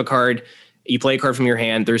you have a card, you play a card from your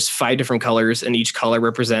hand. There's 5 different colors, and each color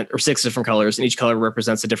or 6 different colors, and each color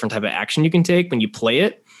represents a different type of action you can take when you play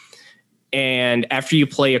it. And after you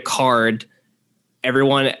play a card,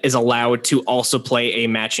 everyone is allowed to also play a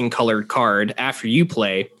matching colored card after you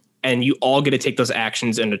play, and you all get to take those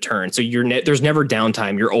actions in a turn. So there's never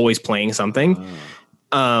downtime. You're always playing something.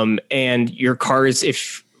 And your cards,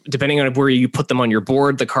 depending on where you put them on your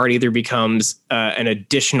board, the card either becomes an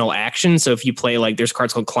additional action. So if you play, like, there's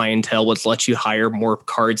cards called clientele, which lets you hire more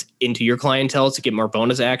cards into your clientele to get more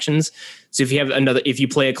bonus actions. So if you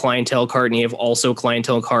play a clientele card and you have also a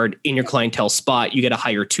clientele card in your clientele spot, you get to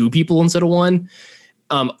hire 2 people instead of 1.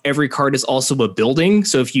 Every card is also a building.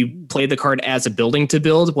 So if you play the card as a building to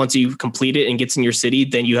build, once you complete it and gets in your city,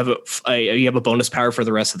 then you have a bonus power for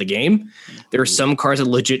the rest of the game. There are some cards that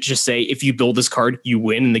legit just say, if you build this card, you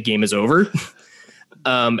win and the game is over.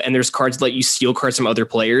 And there's cards that let you steal cards from other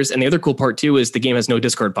players. And the other cool part too is the game has no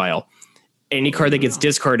discard pile. Any card that gets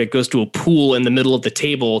discarded goes to a pool in the middle of the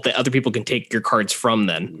table that other people can take your cards from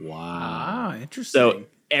then. Wow, interesting. So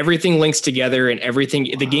everything links together and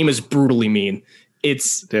everything. The game is brutally mean. It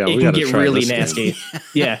can get really nasty.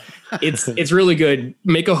 Yeah, it's really good.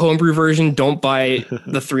 Make a homebrew version. Don't buy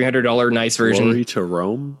the $300 nice version. Glory to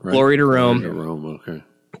Rome. Right? Glory to Rome. Glory to Rome. Okay.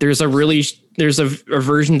 There's a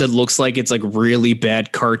version that looks like it's like really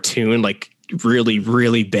bad cartoon, like really,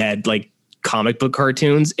 really bad, like comic book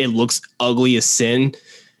cartoons. It looks ugly as sin.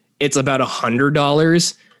 It's about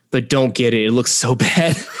 $100, but don't get it. It looks so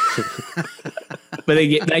bad. But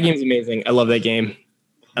that game's amazing. I love that game.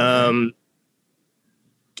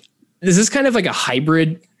 This is kind of like a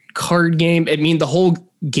hybrid card game. I mean, the whole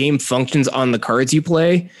game functions on the cards you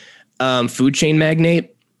play. Food Chain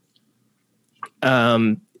Magnate.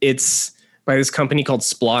 It's by this company called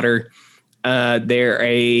Splotter. They're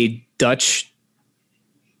a Dutch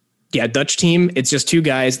team. It's just 2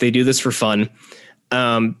 guys. They do this for fun.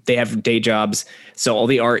 They have day jobs. So all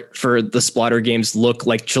the art for the Splotter games look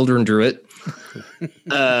like children drew it.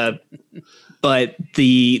 But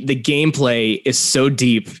the gameplay is so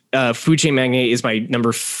deep. Food Chain Magnate is my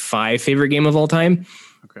number 5 favorite game of all time.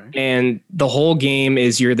 Okay. And the whole game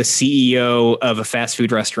is you're the CEO of a fast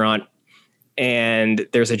food restaurant, and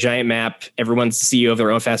there's a giant map. Everyone's the CEO of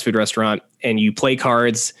their own fast food restaurant, and you play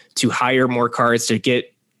cards to hire more cards to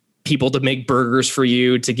get people to make burgers for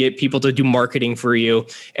you, to get people to do marketing for you.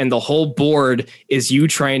 And the whole board is you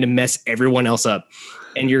trying to mess everyone else up.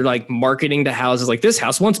 And you're like marketing to houses like, this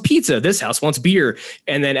house wants pizza, this house wants beer.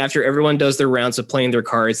 And then after everyone does their rounds of playing their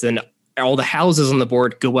cards, then all the houses on the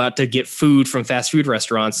board go out to get food from fast food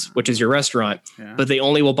restaurants, which is your restaurant. Yeah. But they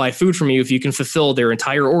only will buy food from you if you can fulfill their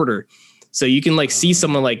entire order. So you can like see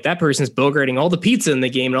someone like that person's bogarting all the pizza in the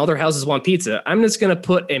game and all their houses want pizza. I'm just going to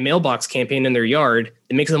put a mailbox campaign in their yard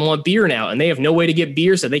that makes them want beer now. And they have no way to get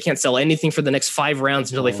beer. So they can't sell anything for the next 5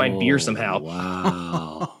 rounds until they find beer somehow.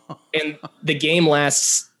 Wow. And the game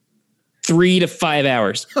lasts 3 to 5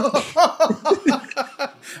 hours. All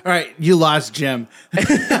right. You lost Jim. But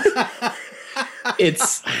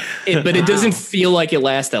it doesn't feel like it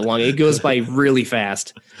lasts that long. It goes by really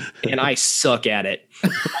fast, and I suck at it.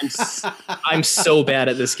 I'm so bad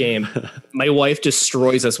at this game. My wife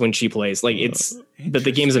destroys us when she plays. Like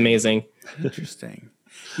the game's amazing. Interesting.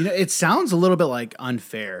 It sounds a little bit like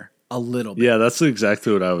unfair. A little bit. Yeah, that's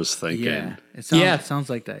exactly what I was thinking. Yeah, it sounds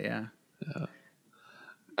like that. Yeah.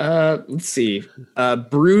 Let's see.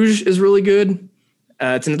 Bruges is really good.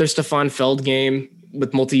 It's another Stefan Feld game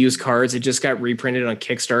with multi-use cards. It just got reprinted on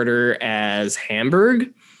Kickstarter as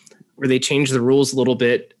Hamburg, where they changed the rules a little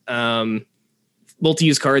bit.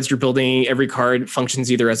 Multi-use cards, you're building, every card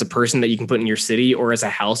functions either as a person that you can put in your city or as a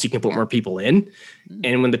house you can put more people in.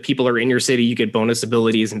 And when the people are in your city, you get bonus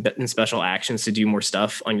abilities and special actions to do more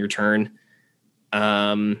stuff on your turn.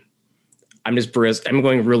 I'm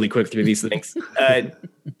going really quick through these things.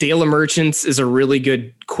 Dale of Merchants is a really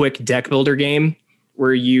good quick deck builder game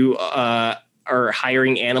where you are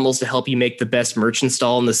hiring animals to help you make the best merchant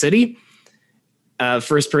stall in the city.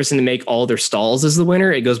 First person to make all their stalls is the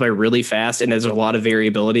winner. It goes by really fast, and there's a lot of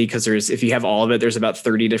variability because if you have all of it, there's about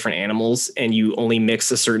 30 different animals, and you only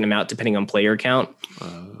mix a certain amount depending on player count.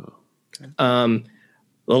 Okay.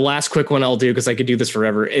 The last quick one I'll do, because I could do this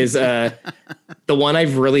forever, is the one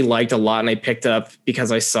I've really liked a lot, and I picked up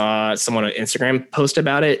because I saw someone on Instagram post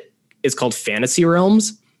about it. It's called Fantasy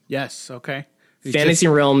Realms. Yes. Okay. Fantasy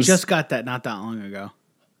Realms. Just got that not that long ago.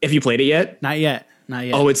 Have you played it yet? Not yet. Not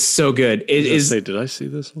yet. Oh, it's so good. Did I see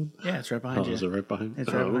this one? Yeah, it's right behind you. Is it right behind?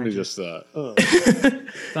 It's right behind you. It's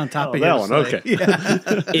on top of that one. Okay.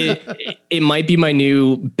 Yeah. It might be my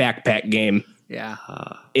new backpack game. Yeah.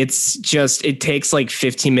 It takes like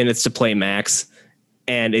 15 minutes to play max,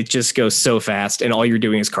 and it just goes so fast. And all you're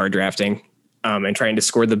doing is card drafting, and trying to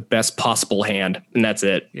score the best possible hand, and that's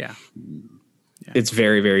it. Yeah. It's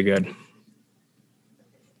very, very good.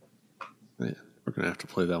 Yeah, we're gonna have to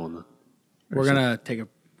play that one then. We're going to take a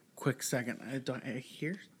quick second. I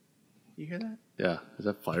hear? You hear that? Yeah. Is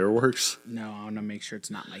that fireworks? No, I want to make sure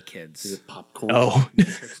it's not my kids. Is it popcorn? Oh. Make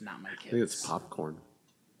sure it's not my kids. I think it's popcorn.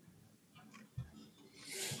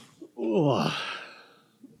 Oh.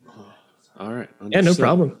 All right. Understood. Yeah, no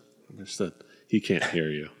problem. Understood. He can't hear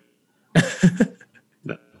you.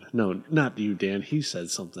 No, not you, Dan. He said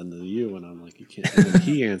something to you, and I'm like, you can't hear him.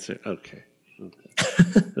 He answered. Okay.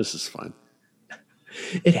 This is fine.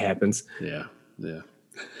 It happens. Yeah. What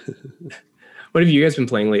have you guys been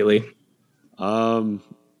playing lately? Villainous.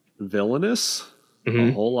 Mm-hmm.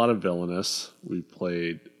 A whole lot of Villainous. We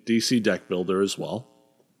played DC Deck Builder as well.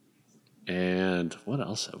 And what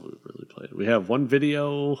else have we really played? We have one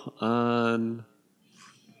video on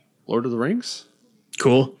Lord of the Rings.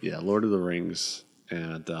 Cool. Yeah, Lord of the Rings.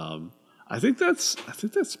 And I think that's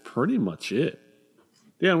pretty much it.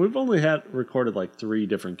 Yeah, we've only recorded like 3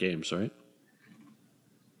 different games, right?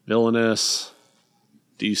 Villainous,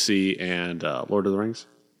 DC, and Lord of the Rings.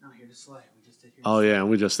 No, Here to Slay. We just did Here to Slay. Yeah, and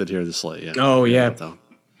we just did Here to Slay. Yeah. Oh, yeah.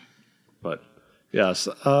 But, yes,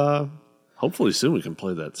 hopefully soon we can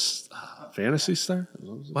play that Fantasy Star.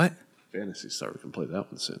 What? Fantasy Star. We can play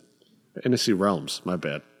that one soon. Fantasy Realms. My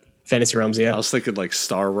bad. Fantasy Realms, yeah. I was thinking like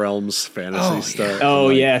Star Realms, Fantasy Star. Yeah. Oh,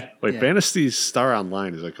 yeah. Wait, Fantasy Star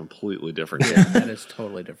Online is a completely different game. Yeah, that is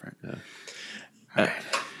totally different. Yeah. All right.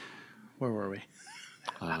 Where were we?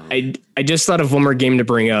 I just thought of one more game to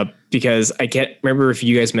bring up because I can't remember if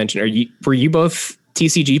you guys mentioned. Were you both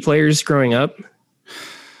TCG players growing up?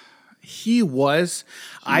 He was.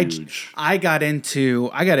 Huge. I got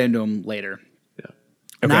into him later. Yeah.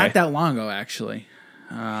 Okay. Not that long ago, actually.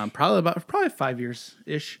 Probably 5 years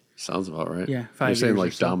ish. Sounds about right. Yeah, 5 You're years. saying like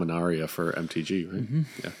or so. Dominaria for MTG, right? Mm-hmm.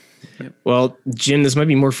 Yeah. Yep. Well, Jim, this might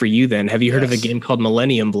be more for you then. Have you heard of a game called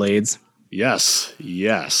Millennium Blades? Yes.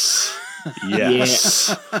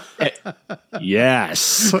 Yes.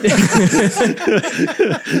 Yes.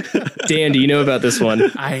 Dan, do you know about this one?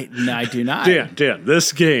 I do not. Dan,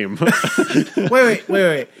 this game. Wait.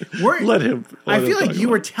 Let him. I feel talk like you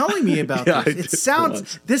about were telling me about Yeah, this. I It did sounds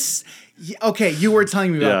once. this. Okay, you were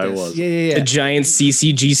telling me about Yeah, I this. was. Yeah. A giant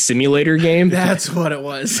CCG simulator game. That's what it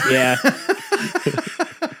was. Yeah.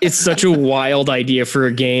 It's such a wild idea for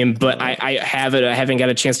a game, but I haven't got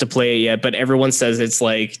a chance to play it yet. But everyone says it's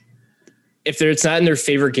like, if it's not in their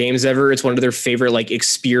favorite games ever, it's one of their favorite like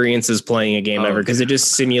experiences playing a game ever, because it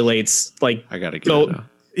just simulates like I gotta get it now.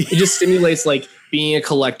 it just simulates like being a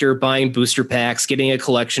collector, buying booster packs, getting a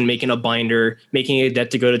collection, making a binder, making a deck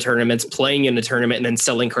to go to tournaments, playing in a tournament, and then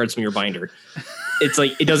selling cards from your binder. It's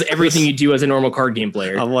like it does everything you do as a normal card game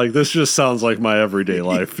player. I'm like, this just sounds like my everyday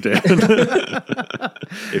life, Dan.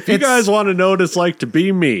 If you guys want to know what it's like to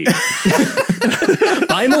be me,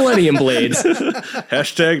 Buy Millennium Blades.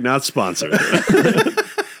 hashtag not sponsored.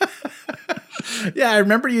 Yeah, I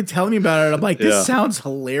remember you telling me about it. I'm like, this Yeah. sounds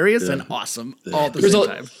hilarious and awesome all at the There's same a,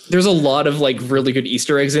 time. there's a lot of like really good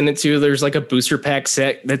Easter eggs in it too. There's like a booster pack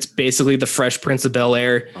set that's basically the Fresh Prince of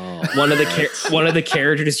Bel-Air. One of the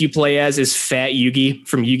characters you play as is Fat Yugi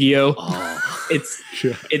from Yu-Gi-Oh.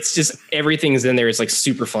 It's just everything's in there. It's like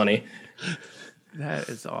super funny. That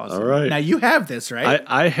is awesome. All right. Now you have this, right?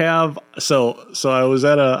 I have so I was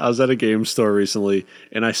at a game store recently,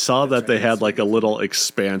 and I saw that they had like a little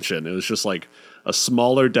expansion. It was just like a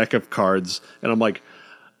smaller deck of cards, and I'm like,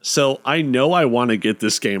 so I know I want to get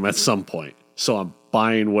this game at some point, so I'm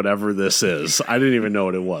buying whatever this is. I didn't even know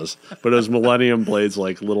what it was, but it was Millennium Blades,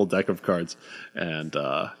 like little deck of cards, and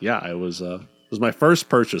it was my first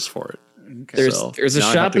purchase for it. There's a now I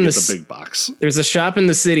have shop to in get the the big box. There's a shop in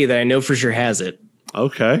the city that I know for sure has it.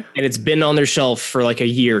 Okay. And it's been on their shelf for like a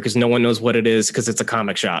year because no one knows what it is because it's a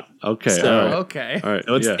comic shop. Okay. So- all right. Okay. All right.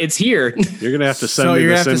 So yeah. it's here. You're gonna have to send So me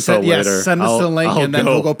you're this gonna have to info send, later. send us the link, and then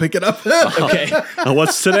we'll go pick it up. Okay.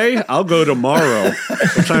 What's today? I'll go tomorrow.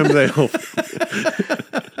 What time do they open?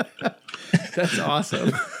 That's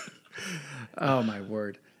awesome. Oh my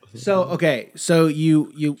word. So okay, so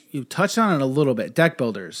you touched on it a little bit. Deck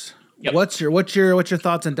builders. Yep. What's your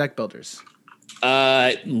thoughts on deck builders?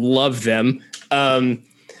 Love them.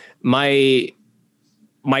 My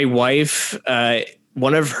wife,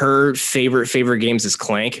 one of her favorite games is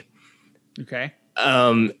Clank. Okay.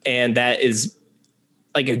 And that is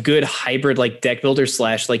like a good hybrid, like deck builder /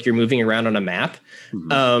 like you're moving around on a map,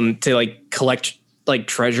 to like collect like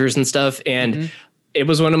treasures and stuff. And it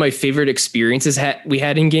was one of my favorite experiences we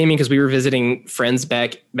had in gaming, because we were visiting friends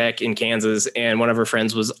back in Kansas, and one of our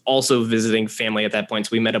friends was also visiting family at that point.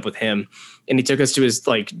 So we met up with him, and he took us to his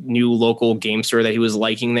like new local game store that he was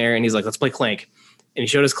liking there. And he's like, let's play Clank. And he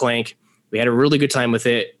showed us Clank. We had a really good time with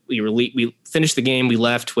it. We finished the game. We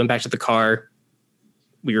left, went back to the car.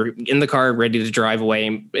 We were in the car ready to drive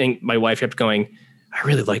away. And my wife kept going, I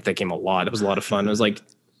really liked that game a lot. It was a lot of fun. I was like,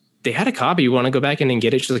 they had a copy. You want to go back in and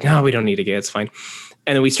get it? She's like, no, we don't need to get it. It's fine.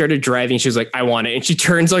 And then we started driving. She was like, I want it. And she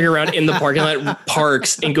turns like around in the parking lot,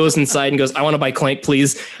 parks, and goes inside and goes, I want to buy Clank,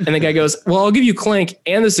 please. And the guy goes, well, I'll give you Clank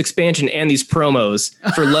and this expansion and these promos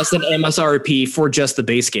for less than MSRP for just the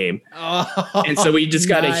base game. Oh, And so we just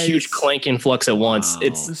got a nice. huge Clank influx at once.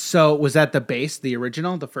 It's So was that the base, the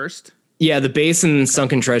original, the first? the base and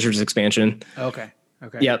Sunken Treasures expansion. Okay.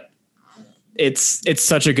 Yep. It's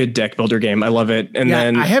such a good deck builder game. I love it. And Yeah,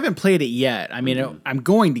 then I haven't played it yet. I mean, I'm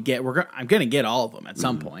going to get. I'm going to get all of them at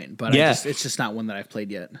some point, but it's just not one that I've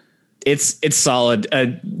played yet. it's solid.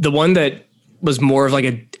 The one that was more of like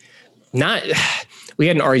we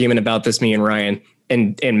had an argument about this, me and Ryan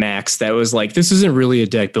and Max, that was like, this isn't really a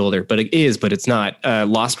deck builder, but it is, but it's not.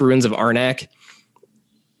 Lost Ruins of Arnak.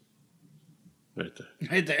 Right there.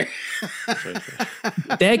 Right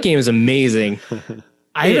there. That game is amazing.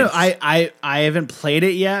 I haven't played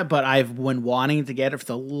it yet, but I've been wanting to get it for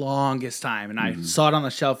the longest time, and I saw it on the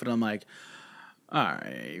shelf, and I'm like, all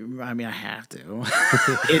right. I mean, I have to.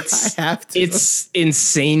 I have to. It's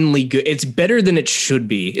insanely good. It's better than it should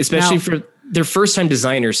be, especially for their first time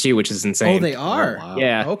designers too, which is insane. Oh, they are. Oh, wow.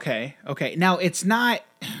 Yeah. Okay. Now it's not.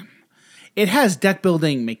 It has deck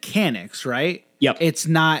building mechanics, right? Yep. It's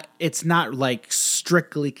not like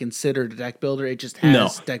strictly considered a deck builder. It just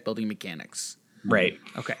has deck building mechanics. Right.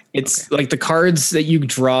 Okay. It's like the cards that you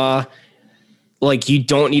draw, like you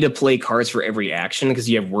don't need to play cards for every action because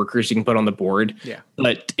you have workers you can put on the board. Yeah.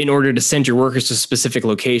 But in order to send your workers to specific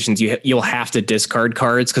locations, you'll have to discard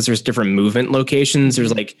cards because there's different movement locations.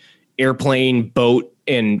 There's like airplane, boat,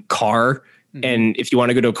 and car. Mm-hmm. And if you want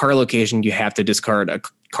to go to a car location, you have to discard a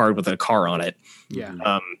card with a car on it.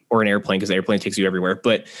 Yeah. Or an airplane, because the airplane takes you everywhere.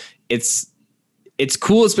 But it's It's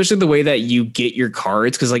cool, especially the way that you get your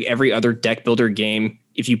cards, because like every other deck builder game,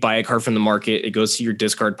 if you buy a card from the market, it goes to your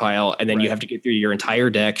discard pile, and then you have to get through your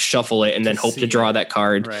entire deck, shuffle it, and then hope to draw that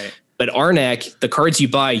card. Right. But Arnak, the cards you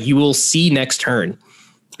buy, you will see next turn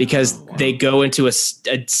because they go into a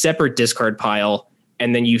separate discard pile,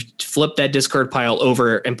 and then you flip that discard pile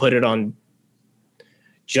over and put it on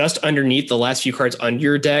just underneath the last few cards under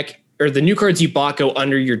your deck, or the new cards you bought go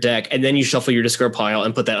under your deck, and then you shuffle your discard pile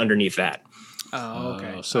and put that underneath that. Oh,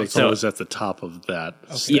 okay. So it's always at the top of that.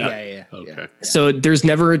 Okay. Yeah. Okay. So there's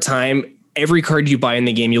never a time, every card you buy in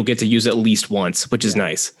the game, you'll get to use at least once, which is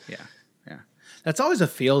nice. Yeah. That's always a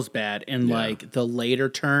feels bad in like the later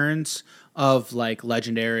turns of like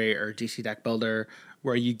Legendary or DC Deck Builder,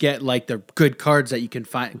 where you get like the good cards that you can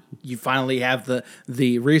find. You finally have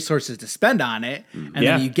the resources to spend on it, and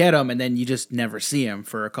then you get them, and then you just never see them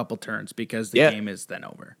for a couple turns because the game is then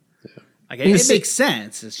over. Yeah. Like it makes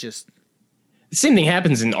sense. It's just. The same thing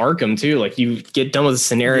happens in Arkham too. Like you get done with a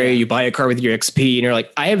scenario, you buy a card with your XP, and you're like,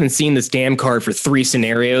 I haven't seen this damn card for 3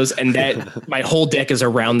 scenarios, and that my whole deck is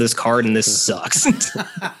around this card, and this sucks.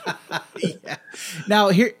 Now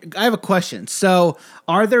here, I have a question. So,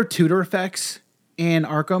 are there tutor effects in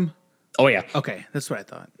Arkham? Oh yeah. Okay, that's what I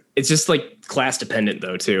thought. It's just like class dependent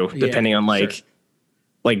though too, depending on like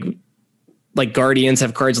Guardians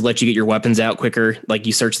have cards that let you get your weapons out quicker. Like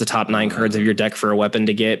you search the top 9 cards of your deck for a weapon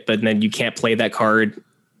to get, but then you can't play that card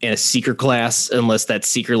in a Seeker class unless that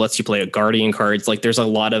Seeker lets you play a Guardian cards. Like there's a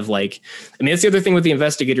lot of like, I mean, that's the other thing with the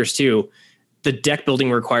Investigators too. The deck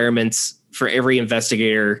building requirements for every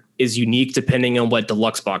Investigator is unique depending on what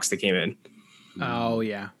deluxe box they came in. Oh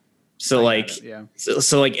yeah. So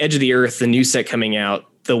so like Edge of the Earth, the new set coming out,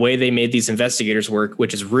 the way they made these Investigators work,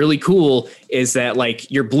 which is really cool, is that like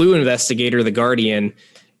your blue Investigator, the Guardian,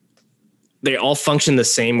 they all function the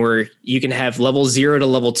same, where you can have level 0 to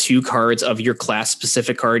level 2 cards of your class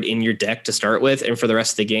specific card in your deck to start with and for the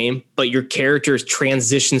rest of the game, but your character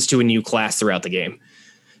transitions to a new class throughout the game.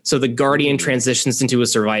 So the Guardian transitions into a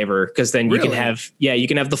Survivor, because then you can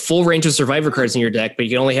have the full range of Survivor cards in your deck, but you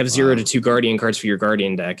can only have 0 to 2 Guardian cards for your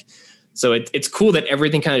Guardian deck. So it's cool that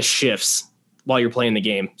everything kind of shifts while you're playing the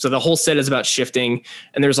game. So the whole set is about shifting,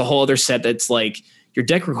 and there's a whole other set that's like your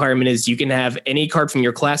deck requirement is you can have any card from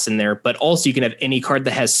your class in there, but also you can have any card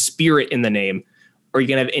that has spirit in the name, or you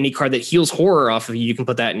can have any card that heals horror off of you. You can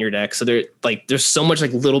put that in your deck. So there's so much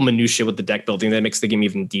like little minutia with the deck building that makes the game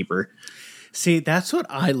even deeper. See, that's what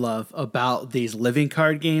I love about these living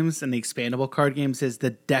card games and the expandable card games is the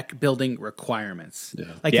deck building requirements.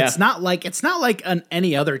 Yeah. It's not like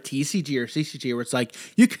any other TCG or CCG where it's like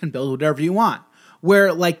you can build whatever you want.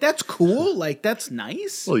 Where like that's cool, like that's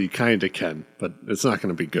nice. Well, you kind of can, but it's not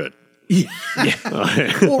going to be good. Yeah.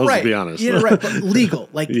 Well, let's be honest. Yeah, right. But legal,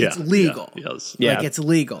 like it's legal. Yes. Like it's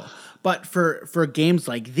legal. But for games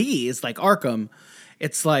like these, like Arkham,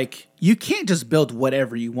 it's like you can't just build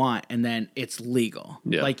whatever you want and then it's legal.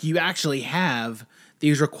 Yeah. Like you actually have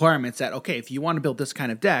these requirements that, okay, if you want to build this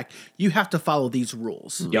kind of deck, you have to follow these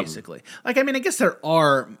rules, basically. Like, I mean, I guess there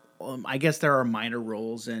are minor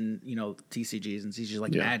rules in, TCGs and CCGs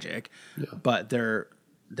like Magic, but they're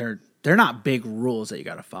not big rules that you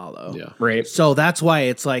got to follow. Yeah. Right. So that's why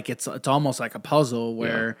it's like, it's almost like a puzzle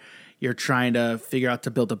where you're trying to figure out to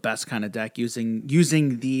build the best kind of deck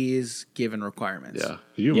using these given requirements. Yeah.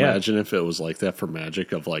 Can you imagine if it was like that for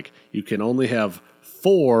Magic of like, you can only have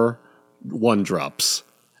 4 1-drops,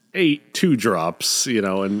 8 2-drops,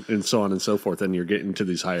 and so on and so forth. And you're getting to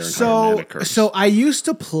these higher and higher mana curves. So I used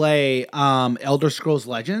to play Elder Scrolls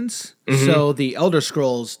Legends. Mm-hmm. So the Elder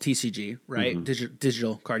Scrolls TCG, right? Mm-hmm.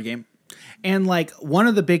 Digital card game. And like one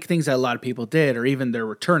of the big things that a lot of people did, or even there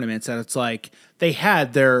were tournaments that it's like they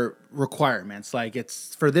had their requirements. Like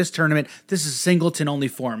it's for this tournament, this is singleton only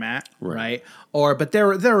format, right? But there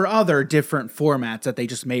were other different formats that they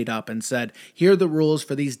just made up and said, here are the rules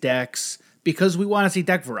for these decks because we want to see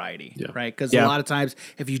deck variety, right? Because a lot of times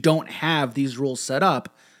if you don't have these rules set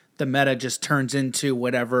up, the meta just turns into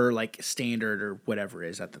whatever like standard or whatever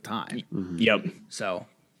is at the time. Mm-hmm. Yep. So.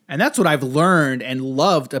 And that's what I've learned and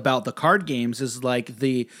loved about the card games is like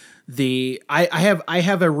I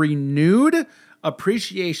have a renewed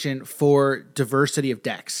appreciation for diversity of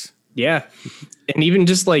decks. Yeah. And even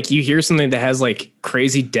just like you hear something that has like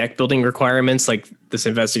crazy deck building requirements, like this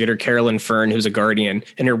investigator, Carolyn Fern, who's a Guardian,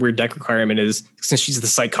 and her weird deck requirement is since she's the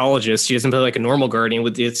psychologist, she doesn't play like a normal Guardian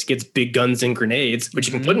with gets big guns and grenades, which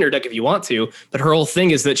you can put in her deck if you want to. But her whole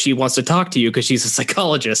thing is that she wants to talk to you because she's a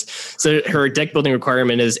psychologist. So her deck building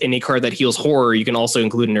requirement is any card that heals horror, you can also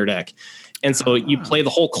include in her deck. And so you play the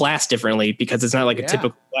whole class differently because it's not like a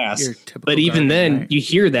typical class. But even then, you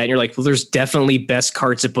hear that and you're like, well, there's definitely best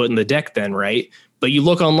cards to put in the deck then, right? But you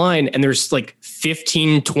look online and there's like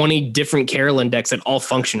 15, 20 different Carolyn decks that all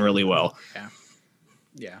function really well.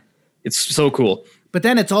 Yeah. It's so cool. But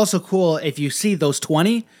then it's also cool if you see those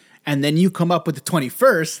 20 and then you come up with the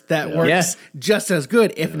 21st that works just as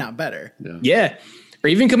good, if not better. Yeah. Or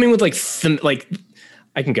even coming with like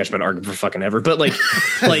I can catch about argument for fucking ever, but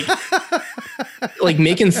like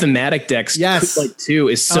making thematic decks like too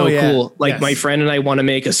is so cool. Like my friend and I want to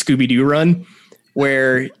make a Scooby-Doo run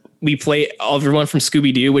where we play everyone from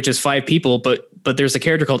Scooby-Doo, which is 5 people, but there's a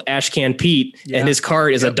character called Ashcan Pete and his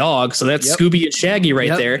card is a dog. So that's Scooby and Shaggy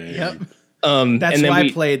right there. Yep. That's why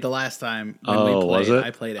I played the last time when we played. Was it?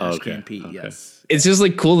 I played Ashcan Pete. Okay. Yes. It's just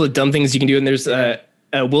like cool, the dumb things you can do. And there's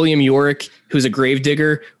William Yorick, who's a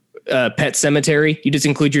gravedigger, Pet Cemetery. You just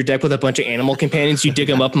include your deck with a bunch of animal companions. You dig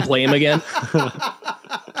them up and play them again.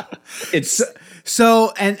 It's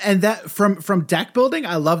so and that from deck building,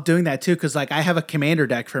 I love doing that too, because like I have a commander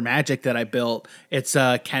deck for Magic that I built. It's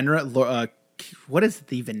Kenrith. What is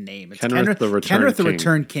the even name? It's Kenrith the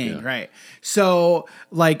Return King, right? So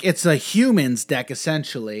like it's a humans deck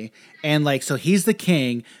essentially, and like so he's the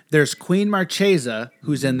king. There's Queen Marchesa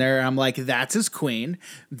who's in there. I'm like, that's his queen.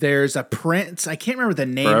 There's a prince. I can't remember the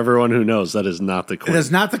name. For everyone who knows, that is not the queen.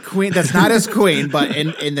 That's not the queen. That's not his queen. But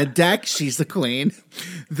in the deck, she's the queen.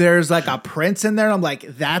 There's like a prince in there. And I'm like,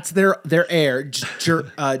 that's their heir,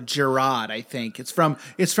 Gerard. I think it's from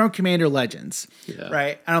Commander Legends,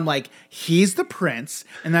 right? And I'm like, he's the prince.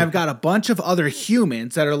 And I've got a bunch of other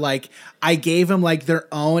humans that are like, I gave them like their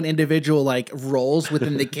own individual like roles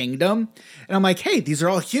within the kingdom. And I'm like, hey, these are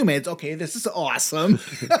all humans. Okay, this is awesome.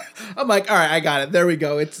 I'm like, all right, I got it. There we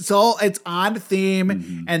go. It's on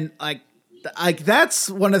theme. And like that's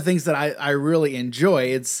one of the things that I really enjoy.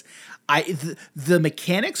 It's the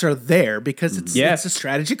mechanics are there because it's a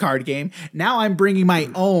strategy card game. Now I'm bringing my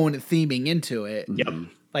own theming into it. Yep.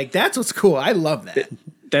 Like that's what's cool. I love that.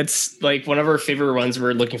 That's like one of our favorite ones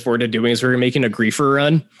we're looking forward to doing is we're making a griefer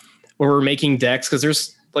run where we're making decks because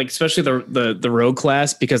there's like especially the rogue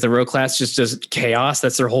class, because the rogue class just does chaos.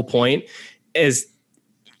 That's their whole point, is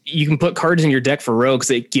you can put cards in your deck for rogues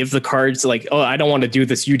that give the cards like, oh, I don't want to do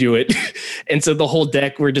this, you do it. And so the whole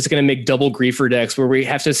deck, we're just going to make double griefer decks where we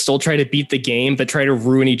have to still try to beat the game, but try to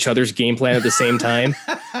ruin each other's game plan at the same time.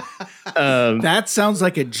 That sounds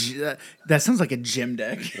like a gym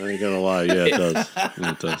deck. I ain't gonna lie. Yeah, it does.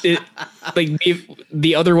 It does. Like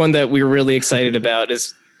the other one that we were really excited about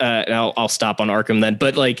is, and I'll stop on Arkham then,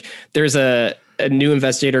 but like there's a new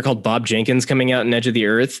investigator called Bob Jenkins coming out in Edge of the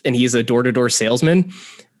Earth, and he's a door-to-door salesman.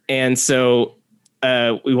 And so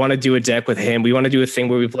we want to do a deck with him. We want to do a thing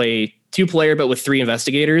where we play 2-player, but with 3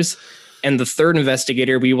 investigators. And the third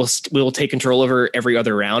investigator, we will take control over every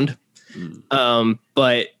other round.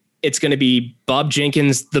 But it's going to be Bob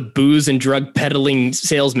Jenkins, the booze and drug peddling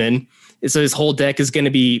salesman. So his whole deck is going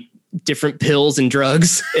to be different pills and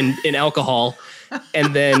drugs and alcohol.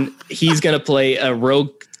 And then he's going to play a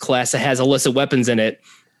rogue class that has illicit weapons in it.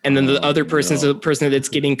 And then the other person is a person that's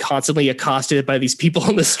getting constantly accosted by these people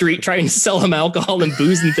on the street trying to sell him alcohol and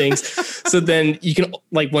booze and things. So then you can,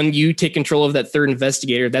 like, when you take control of that third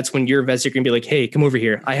investigator, that's when your investigator can be like, hey, come over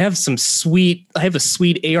here. I have a sweet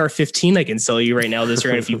AR-15 I can sell you right now this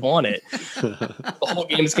round if you want it. The whole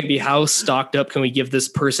game is going to be how stocked up can we give this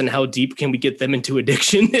person? How deep can we get them into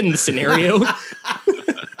addiction in the scenario?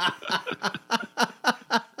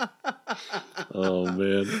 Oh,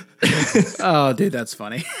 man. Oh, dude, that's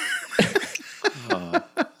funny.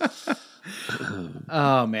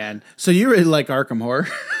 Oh, man. So you really like Arkham Horror?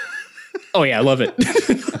 Oh, yeah, I love it.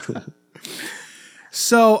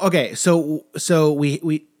 So, okay. So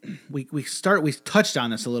we touched on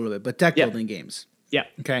this a little bit, but deck building games. Yeah.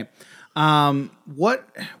 Okay. What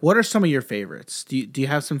are some of your favorites? Do you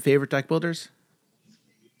have some favorite deck builders?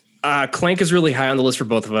 Clank is really high on the list for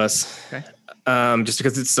both of us. Okay. Just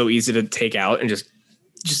because it's so easy to take out and just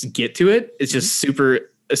get to it. It's just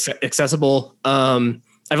super accessible.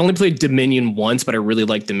 I've only played Dominion once, but I really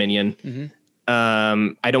like Dominion.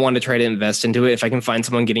 Mm-hmm. I don't want to try to invest into it. If I can find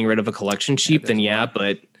someone getting rid of a collection cheap, then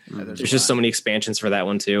but there's just so many expansions for that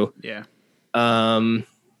one too. Yeah. I'm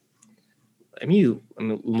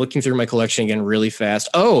looking through my collection again really fast.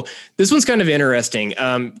 Oh, this one's kind of interesting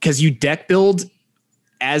because you deck build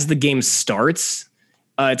as the game starts.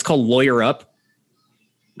 It's called Lawyer Up.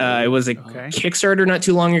 It was a Kickstarter not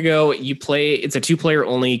too long ago. It's a 2-player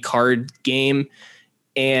only card game,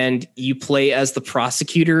 and you play as the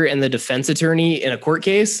prosecutor and the defense attorney in a court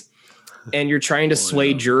case, and you're trying to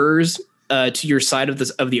sway jurors to your side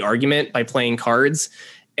of the argument by playing cards.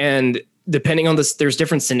 And depending on this, there's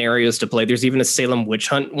different scenarios to play. There's even a Salem witch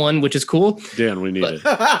hunt one, which is cool. Dan, we need it.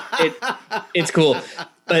 It's cool.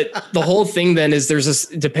 But the whole thing then is there's this,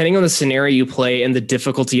 depending on the scenario you play and the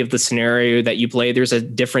difficulty of the scenario that you play, there's a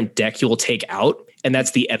different deck you will take out. And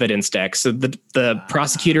that's the evidence deck. So the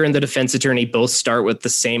prosecutor and the defense attorney both start with the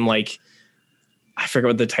same, like, I forget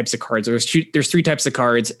what the types of cards. There's 3 types of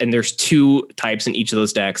cards, and there's 2 types in each of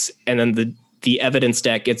those decks. And then the evidence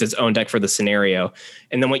deck gets its own deck for the scenario.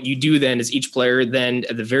 And then what you do then is each player then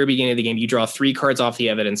at the very beginning of the game, you draw 3 cards off the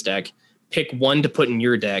evidence deck, pick 1 to put in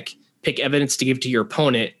your deck, pick evidence to give to your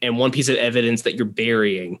opponent, and 1 piece of evidence that you're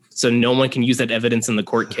burying. So no one can use that evidence in the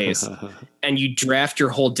court case. And you draft your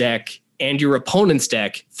whole deck and your opponent's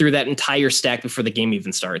deck through that entire stack before the game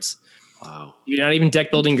even starts. Wow. You're not even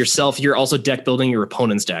deck building yourself. You're also deck building your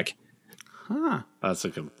opponent's deck. Huh. That's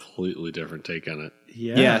a completely different take on it.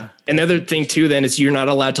 Yeah. Another thing too, then, is you're not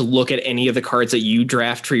allowed to look at any of the cards that you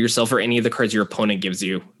draft for yourself or any of the cards your opponent gives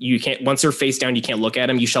you. You can't, once they're face down, you can't look at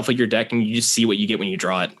them. You shuffle your deck and you just see what you get when you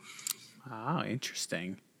draw it. Oh,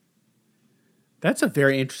 interesting. That's a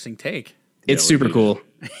very interesting take. It's super cool.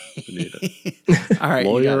 We need it. All right.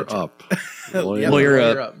 Lawyer up.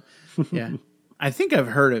 Lawyer up. Yeah. I think I've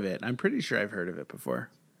heard of it. I'm pretty sure I've heard of it before.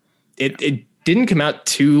 It didn't come out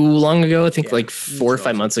too long ago. I think like 4 or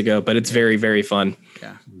 5 months ago, but it's very, very fun.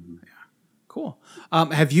 Yeah. Yeah. Cool.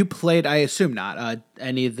 Have you played, I assume not,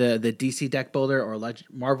 any of the DC deck builder or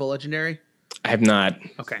Marvel Legendary? I have not.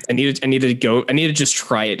 Okay. I need to just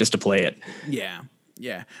try it just to play it. Yeah.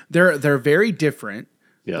 Yeah. They're very different.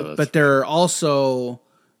 Yeah. But they're also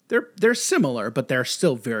they're similar, but they're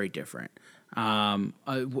still very different.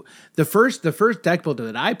 The first deck builder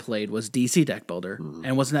that I played was DC Deck Builder,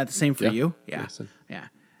 and wasn't that the same for you? Yeah, yeah.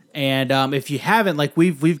 And if you haven't, like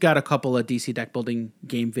we've got a couple of DC deck building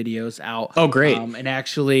game videos out. Oh, great! And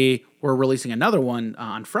actually, we're releasing another one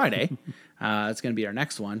on Friday. It's going to be our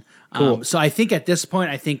next one. Cool. So I think at this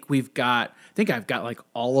point, I've got like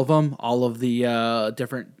all of them, all of the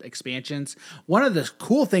different expansions. One of the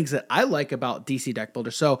cool things that I like about DC Deck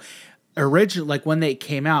Builder, so originally, like when they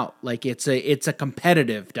came out, like it's a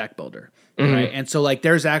competitive deck builder, right? And so like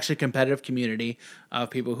there's actually a competitive community of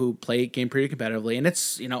people who play game pretty competitively, and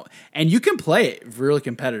it's, and you can play it really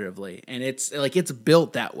competitively, and it's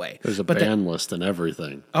built that way. There's a ban list and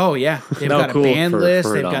everything. Oh yeah, they've got a ban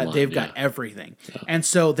list. They've got everything, and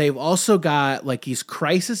so they've also got like these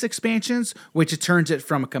crisis expansions, which it turns it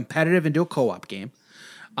from a competitive into a co-op game.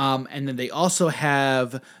 And then they also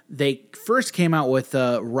they first came out with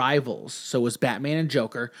rivals. So it was Batman and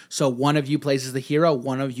Joker. So one of you plays as the hero,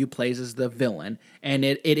 one of you plays as the villain. And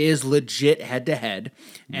it is legit head to head.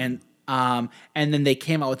 And then they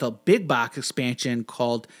came out with a big box expansion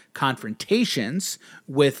called Confrontations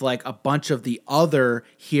with like a bunch of the other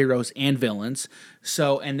heroes and villains.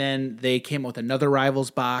 So, and then they came out with another rivals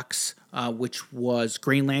box, which was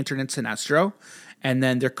Green Lantern and Sinestro. And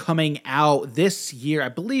then they're coming out this year, I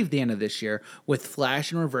believe the end of this year, with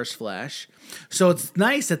Flash and Reverse Flash. So it's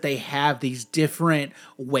nice that they have these different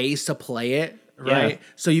ways to play it, right? Yeah.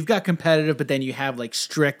 So you've got competitive, but then you have like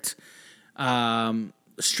strict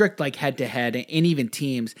like head-to-head and even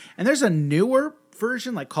teams. And there's a newer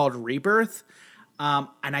version like called Rebirth.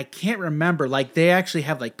 And I can't remember, like they actually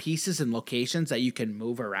have like pieces and locations that you can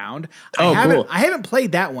move around. Cool. I haven't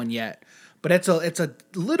played that one yet. But it's a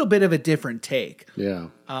little bit of a different take. Yeah.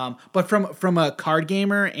 But from a card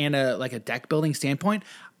gamer and a deck building standpoint,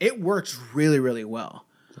 it works really, really well.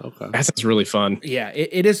 Okay. That sounds really fun. Yeah,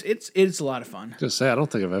 it is. It's a lot of fun. Just say, I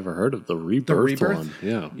don't think I've ever heard of the Rebirth one.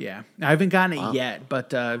 Yeah. Yeah. I haven't gotten it yet,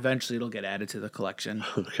 but eventually it'll get added to the collection.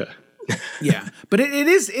 Okay. Yeah, but it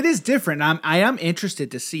is different. I am interested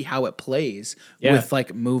to see how it plays with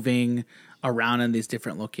like moving around in these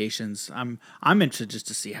different locations. I'm interested just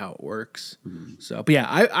to see how it works. So, but yeah,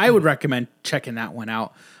 I would recommend checking that one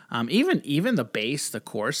out. Even the base, the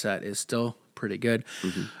core set is still pretty good.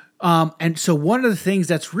 And so one of the things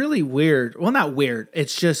that's really weird, well, not weird,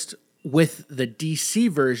 it's just with the DC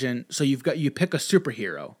version. So you pick a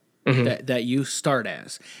superhero that you start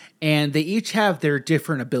as, and they each have their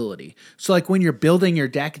different ability. So like when you're building your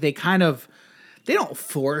deck, they don't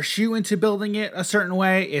force you into building it a certain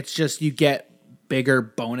way. It's just you get bigger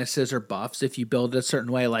bonuses or buffs if you build it a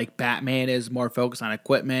certain way. Like Batman is more focused on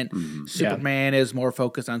equipment. Superman is more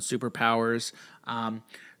focused on superpowers.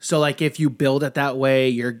 So like if you build it that way,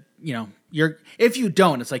 if you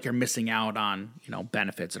don't, it's like you're missing out on,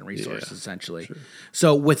 benefits and resources essentially. Sure.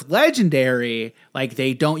 So with Legendary, like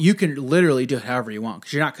you can literally do it however you want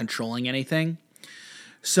because you're not controlling anything.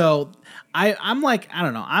 So I'm like, I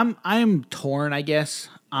don't know. I'm torn, I guess,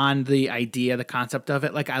 on the idea, the concept of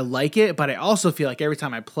it. Like I like it, but I also feel like every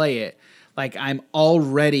time I play it, like I'm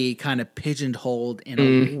already kind of pigeonholed in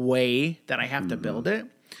a way that I have to build it.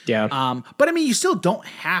 But I mean, you still don't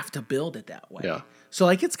have to build it that way. Yeah. So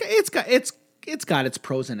like it's got its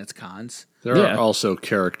pros and its cons. There are also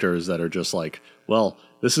characters that are just like, well,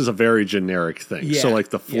 this is a very generic thing. Yeah. So like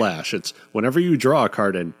the Flash, it's whenever you draw a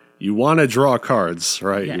card in, you want to draw cards,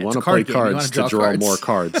 right? Yeah, you it's want a to play card game. You wanna cards draw to draw cards. more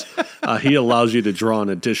cards. He allows you to draw an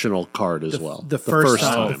additional card as well. The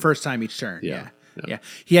first time each turn. Yeah.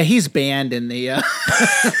 He's banned in the. I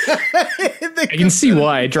can see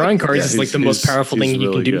why drawing cards is like the most powerful thing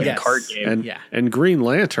you can do in a card game. And Green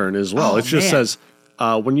Lantern as well. It just says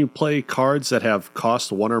when you play cards that have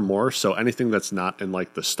cost 1 or more, so anything that's not in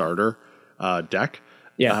like the starter deck.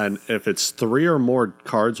 Yeah. And if it's 3 or more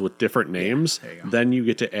cards with different names, then you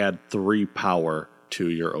get to add 3 power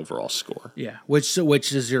to your overall score. Yeah, which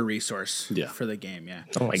is your resource for the game. Yeah.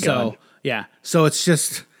 Oh my god. So it's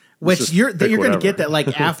just you're going to get that like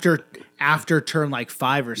after turn like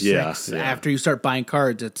 5 or 6 after you start buying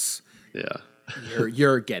cards. It's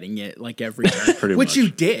you're getting it like every turn, pretty which much. You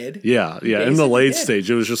did. Yeah. In the late stage,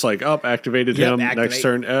 it was just like, activated him. Next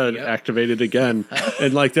turn, activated again.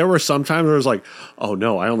 And like there were some times where it was like, oh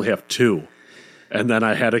no, I only have 2. And then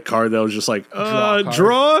I had a card that was just like,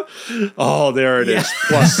 draw. Oh, there it is,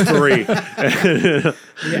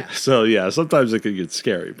 +3. So sometimes it can get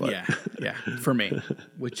scary, but for me,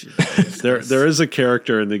 which there is a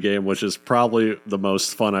character in the game which is probably the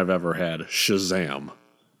most fun I've ever had. Shazam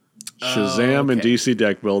in DC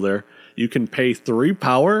Deck Builder. You can pay 3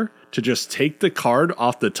 power to just take the card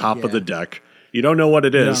off the top of the deck. You don't know what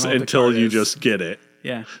it is until you just get it.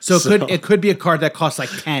 Yeah. So it could be a card that costs like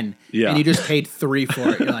 10 and you just paid 3 for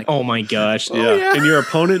it. You're like, oh my gosh. And your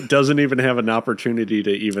opponent doesn't even have an opportunity to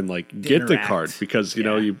even like get the card because you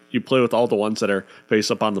know you play with all the ones that are face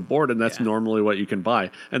up on the board and that's normally what you can buy.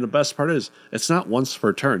 And the best part is it's not once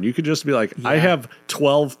per turn. You could just be like, I have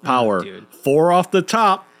 12 power, 4 off the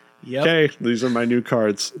top. Yep. Okay, these are my new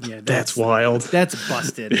cards. Yeah, that's wild. That's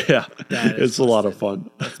busted. It's a lot of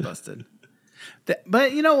fun. That's busted.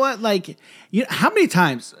 But you know what? Like, how many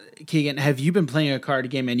times, Keegan, have you been playing a card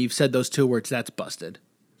game and you've said those 2 words? That's busted.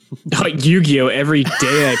 Like Yu-Gi-Oh! Every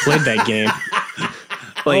day I played that game.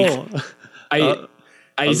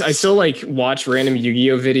 I still like watch random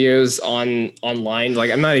Yu-Gi-Oh! Videos online.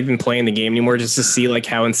 Like I'm not even playing the game anymore just to see like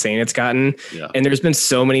how insane it's gotten. Yeah. And there's been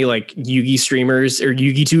so many like Yu-Gi streamers or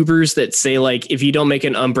Yu-Gi tubers that say like if you don't make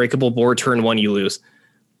an unbreakable board turn 1, you lose.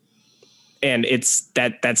 And it's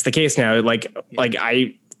that's the case now. I had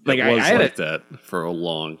that for a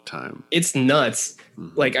long time. It's nuts.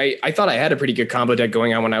 Mm-hmm. Like I thought I had a pretty good combo deck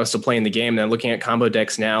going on when I was still playing the game. And then looking at combo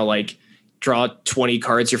decks now, like draw 20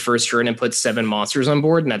 cards your first turn and put 7 monsters on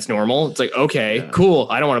board, and that's normal. It's like, okay, cool.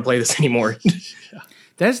 I don't want to play this anymore.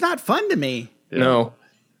 That's not fun to me. Yeah. No.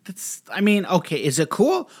 Okay, is it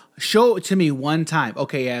cool? Show it to me one time.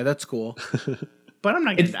 Okay, yeah, that's cool. But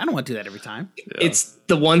I don't want to do that every time. Yeah. It's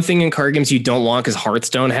the one thing in card games you don't want because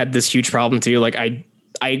Hearthstone had this huge problem too. Like I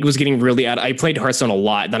was getting really out. I played Hearthstone a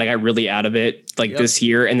lot. Then I got really out of it this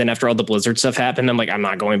year. And then after all the Blizzard stuff happened, I'm like, I'm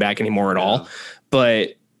not going back anymore at all. But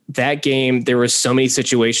that game, there was so many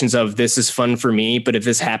situations of this is fun for me, but if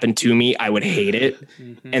this happened to me, I would hate it.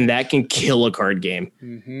 And that can kill a card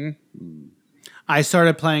game. I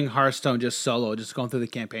started playing Hearthstone just solo, just going through the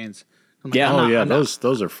campaigns. Like,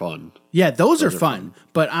 those are fun. Yeah, those are fun.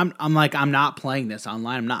 But I'm not playing this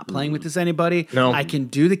online. I'm not playing with this anybody. No. I can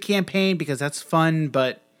do the campaign because that's fun,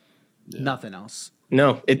 but nothing else.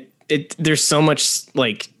 No, there's so much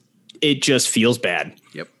like it just feels bad.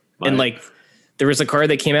 Yep. And like there was a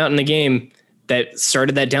card that came out in the game that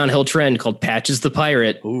started that downhill trend called Patches the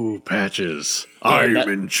Pirate. Ooh, Patches. I'm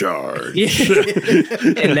in charge.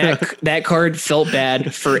 And that card felt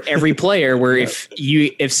bad for every player where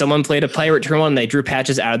if someone played a pirate turn 1 and they drew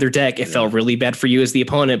Patches out of their deck, it felt really bad for you as the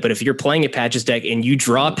opponent. But if you're playing a Patches deck and you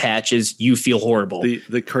draw Patches, you feel horrible.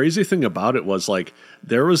 The crazy thing about it was like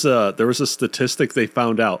there was a statistic they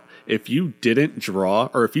found out. If you didn't draw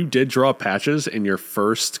or if you did draw Patches in your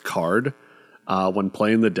first card when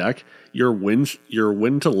playing the deck, your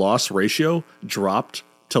win to loss ratio dropped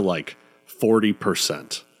to like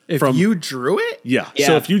 40%. If you drew it? Yeah.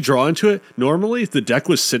 So if you draw into it, normally the deck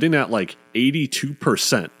was sitting at like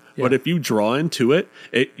 82%. Yeah. But if you draw into it,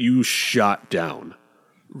 you shot down.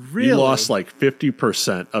 Really? You lost like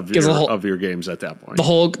 50% of your games at that point.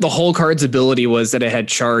 The whole card's ability was that it had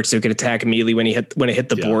charge, so it could attack immediately when it hit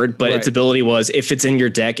the board. But its ability was if it's in your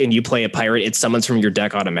deck and you play a pirate, it summons from your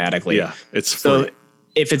deck automatically. Yeah, it's free. So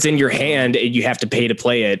if it's in your hand and you have to pay to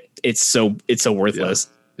play it, it's so worthless.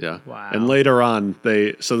 Yeah. Wow. And later on,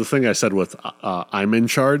 the thing I said with I'm in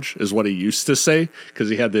charge is what he used to say because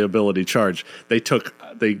he had the ability charge.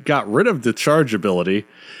 They got rid of the charge ability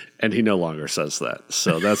And he no longer says that.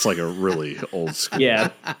 So that's like a really old school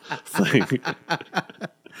thing.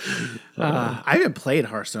 I haven't played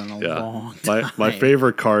Hearthstone in a long time. My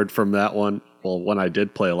favorite card from that one, well, one I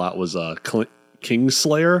did play a lot, was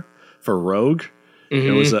Kingslayer for Rogue.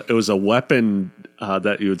 Mm-hmm. It was a weapon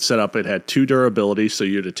that you would set up. It had 2 durability, so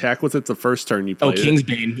you'd attack with it the first turn you played.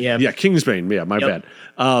 Kingsbane, yeah. Yeah, Kingsbane, yeah, my bad.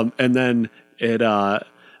 And then it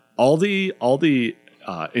all the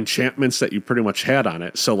enchantments that you pretty much had on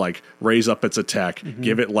it, so like raise up its attack,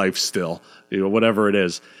 give it life still, whatever it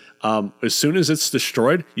is. As soon as it's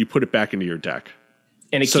destroyed, you put it back into your deck.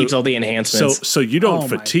 And it keeps all the enhancements. So you don't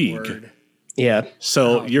fatigue. Yeah.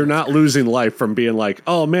 So you're not losing life from being like,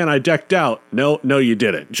 oh man, I decked out. No, you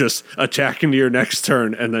didn't. Just attack into your next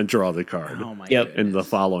turn and then draw the card in the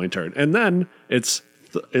following turn. And then it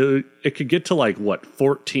could get to like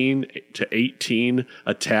 14 to 18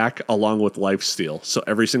 attack along with life steal. So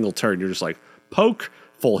every single turn you're just like poke,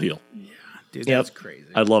 full heal. Yeah, dude, that's crazy.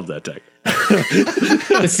 I love that deck.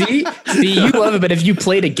 see, you love it, but if you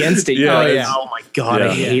played against it, oh my god,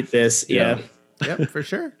 I hate this. Yeah. Yep, for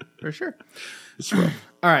sure. It's rough.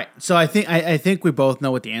 All right, so I think we both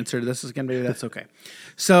know what the answer to this is going to be. That's okay.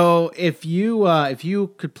 So if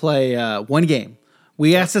you could play one game,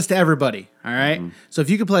 we asked this to everybody. All right. Mm-hmm. So if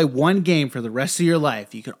you could play one game for the rest of your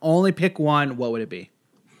life, you could only pick one. What would it be?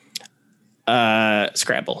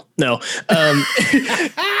 Scrabble. No.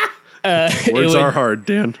 Words are hard,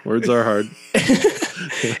 Dan. Words are hard.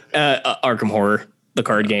 Arkham Horror, the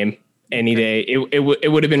card game. Any day. It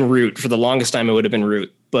would have been Root. For the longest time, it would have been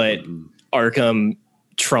Root. But Arkham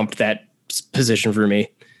trumped that position for me.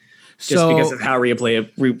 Just because of how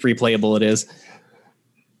replayable it is.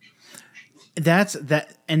 That's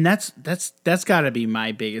got to be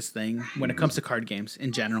my biggest thing when it comes to card games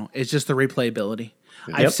in general. It's just the replayability.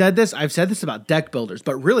 Yep. I've said this about deck builders,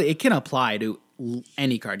 but really it can apply to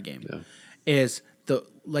any card game. Yeah. Is the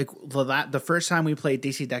first time we played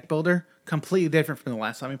DC Deck Builder completely different from the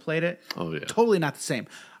last time we played it? Oh yeah, totally not the same.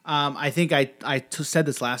 I think I said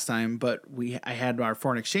this last time, but I had our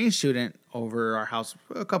foreign exchange student over our house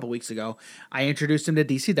a couple weeks ago. I introduced him to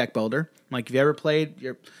DC Deck Builder. I'm like, have you ever played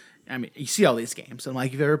you see all these games. I'm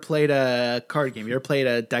like, have you ever played a card game? You ever played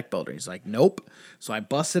a deck builder? He's like, nope. So I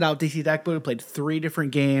busted out DC Deck Builder, played 3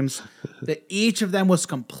 different games. That each of them was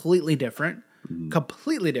completely different.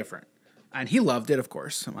 Completely different. And he loved it, of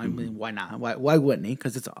course. I mean, why not? Why wouldn't he?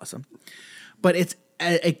 Because it's awesome. But it's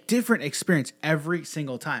a different experience every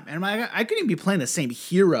single time. And I could even be playing the same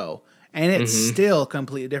hero, and it's still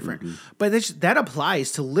completely different. But that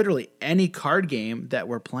applies to literally any card game that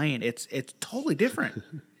we're playing. It's totally different.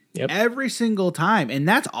 Yep. Every single time. And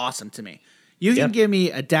that's awesome to me. You can give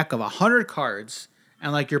me a deck of 100 cards,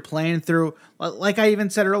 and like you're playing through, like I even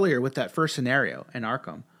said earlier with that first scenario in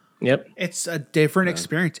Arkham. Yep. It's a different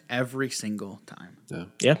experience every single time.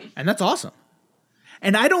 Yeah. And that's awesome.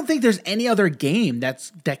 And I don't think there's any other game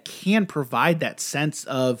that can provide that sense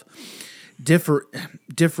of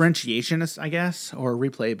differentiation, I guess, or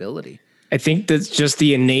replayability. I think that's just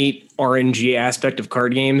the innate RNG aspect of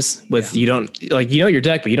card games with you don't your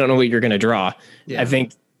deck, but you don't know what you're going to draw. Yeah. I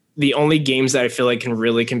think the only games that I feel like can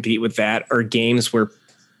really compete with that are games where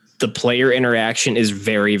the player interaction is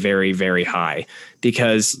very, very, very high,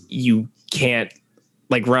 because you can't,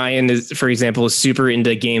 like Ryan is, for example, is super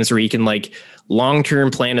into games where you can like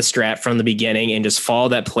long-term plan a strat from the beginning and just follow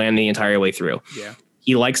that plan the entire way through. Yeah.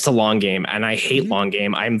 He likes to long game, and I hate long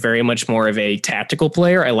game. I'm very much more of a tactical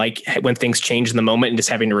player. I like when things change in the moment and just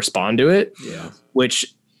having to respond to it. Yeah.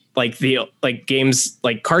 Which games,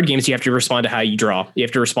 like card games, you have to respond to how you draw. You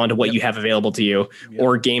have to respond to what you have available to you. Yep.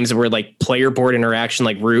 Or games where like player board interaction,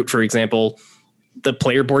 like Root, for example, the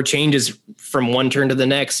player board changes from one turn to the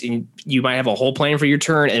next, and you might have a whole plan for your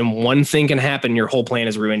turn, and one thing can happen, your whole plan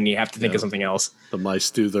is ruined, and you have to think of something else. The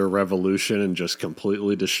mice do their revolution and just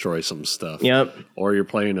completely destroy some stuff. Yep. Or you're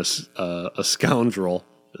playing a scoundrel.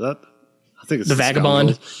 I think it's the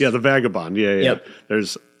vagabond. Yeah, the vagabond. Yeah. Yep.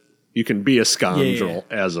 You can be a scoundrel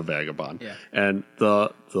as a vagabond. Yeah. And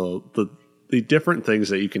the different things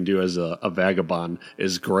that you can do as a vagabond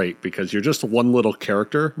is great, because you're just one little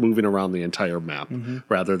character moving around the entire map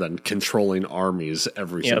rather than controlling armies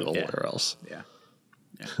every single where else. Yeah.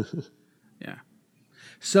 Yeah.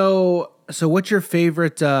 So what's your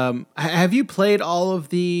favorite? Have you played all of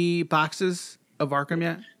the boxes of Arkham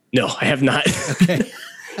yet? No, I have not. Okay.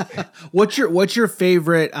 What's your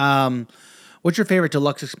favorite? What's your favorite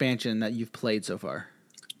deluxe expansion that you've played so far?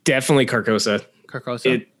 Definitely Carcosa.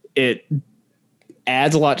 It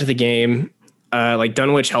adds a lot to the game. Like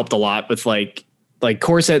Dunwich helped a lot with like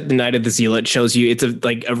Corset, the Knight of the Zealot shows you it's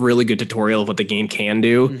a really good tutorial of what the game can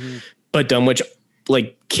do. But Dunwich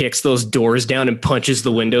kicks those doors down and punches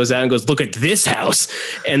the windows out and goes, look at this house.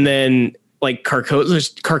 And then like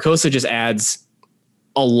Carcosa just adds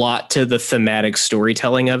a lot to the thematic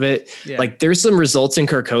storytelling of it. Yeah. Like there's some results in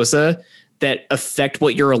Carcosa that affect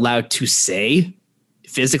what you're allowed to say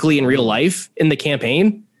physically in real life in the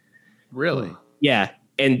campaign. Really? Yeah.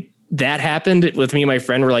 And that happened with me and my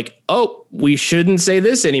friend. We're like, oh, we shouldn't say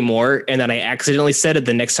this anymore. And then I accidentally said it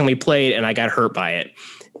the next time we played and I got hurt by it.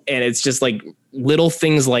 And it's just like little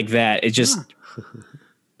things like that. It just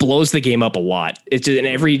blows the game up a lot. It's just, and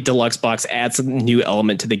every deluxe box adds a new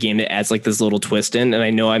element to the game that adds like this little twist in. And I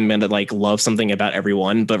know I'm going to like love something about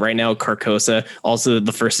everyone, but right now Carcosa, also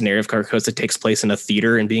the first scenario of Carcosa takes place in a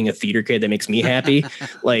theater, and being a theater kid, that makes me happy.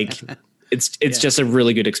 Like it's just a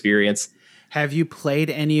really good experience. Have you played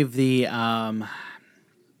any of the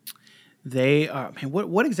they are, man,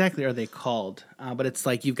 what exactly are they called? But it's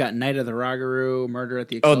like you've got Night of the Ragaru, Murder at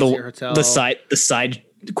the Excelsior Hotel. The side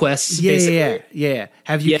quests. Yeah.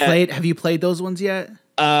 Have you played those ones yet?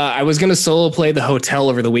 I was gonna solo play the hotel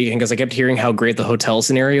over the weekend because I kept hearing how great the hotel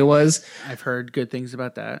scenario was. I've heard good things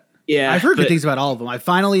about that. Yeah, I've heard good things about all of them. I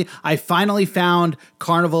finally found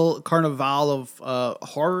Carnival of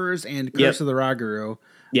Horrors and Curse of the Ragaru.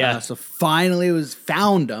 Yeah. So finally it was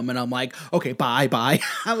found them, and I'm like, okay, bye.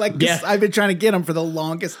 I'm like, I've been trying to get them for the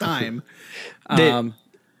longest time.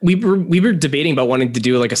 We were debating about wanting to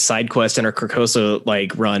do like a side quest in our Carcosa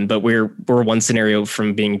like run, but we're one scenario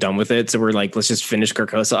from being done with it. So we're like, let's just finish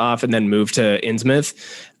Carcosa off and then move to Innsmouth.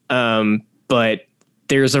 But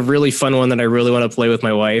there's a really fun one that I really want to play with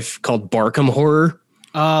my wife called Barkham Horror.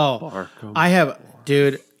 Oh, I have,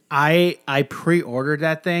 dude. I pre-ordered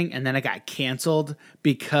that thing and then it got canceled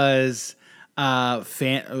because it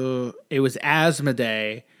was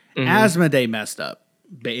Asmodee. Mm-hmm. Asmodee messed up.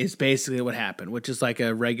 It's basically what happened, which is like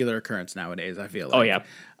a regular occurrence nowadays, I feel like. Oh, yeah.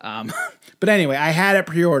 But anyway, I had it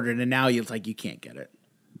pre-ordered and now you can't get it.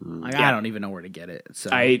 Like, I don't even know where to get it. So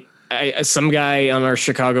some guy on our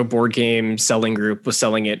Chicago board game selling group was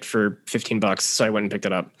selling it for $15, so I went and picked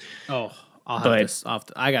it up. Oh, I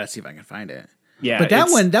gotta see if I can find it. Yeah, but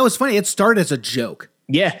that was funny. It started as a joke.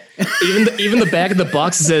 Yeah, even the back of the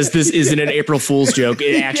box says this isn't an April Fool's joke.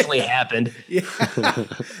 It actually happened. Yeah,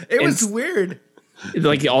 it was weird.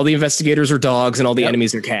 Like all the investigators are dogs and all the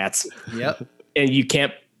enemies are cats. Yep. And you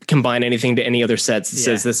can't combine anything to any other sets. It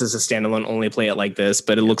says this is a standalone, only play it like this,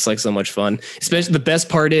 but it looks like so much fun. Especially the best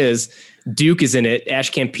part is Duke is in it.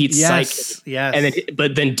 Ashcan Pete's sidekick. Yes. And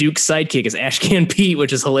but then Duke's sidekick is Ashcan Pete,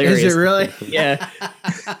 which is hilarious. Is it really? Yeah.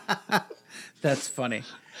 That's funny.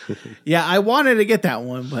 Yeah, I wanted to get that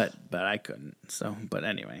one, but I couldn't. So, but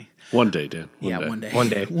anyway. One day, Dan. One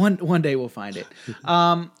day we'll find it.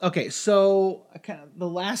 Okay, so the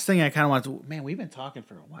last thing I kind of want to, man, we've been talking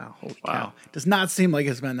for a while. Holy cow. Does not seem like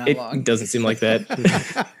it's been that long. It doesn't seem like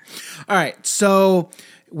that. All right, so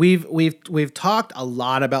we've talked a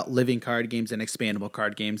lot about living card games and expandable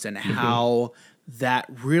card games and how that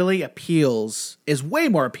really is way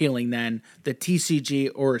more appealing than the TCG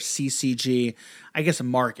or CCG, I guess, a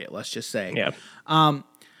market, let's just say. Yeah.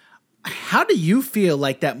 How do you feel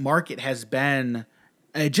like that market has been,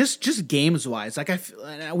 just games wise? Like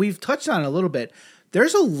we've touched on it a little bit.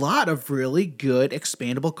 There's a lot of really good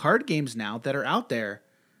expandable card games now that are out there.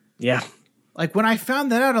 Yeah. Like when I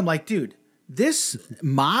found that out, I'm like, dude, this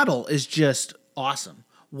model is just awesome.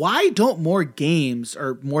 Why don't more games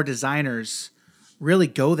or more designers really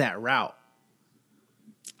go that route?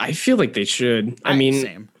 I feel like they should. I mean,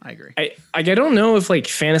 same. I agree. I don't know if like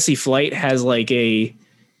Fantasy Flight has like a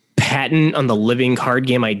patent on the living card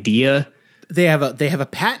game idea. They have a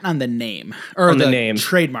patent on the name or the name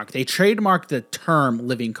trademark. They trademark the term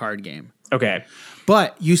living card game. Okay.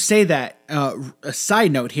 But you say that, a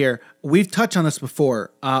side note here, we've touched on this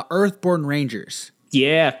before, Earthborn Rangers.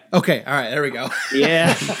 Yeah. Okay. All right. There we go.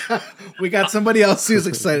 Yeah. We got somebody else who's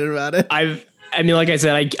excited about it. I mean, like I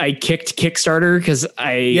said, I kicked Kickstarter because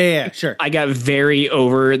sure. I got very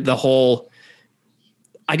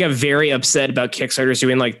upset about Kickstarters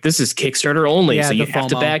doing like, this is Kickstarter only, so you have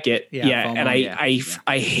to back it. Yeah. And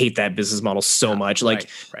I hate that business model so much. Like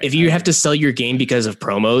if you have to sell your game because of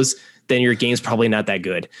promos, then your game's probably not that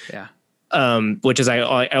good. Yeah. Which is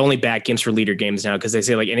I only back games for leader games now because they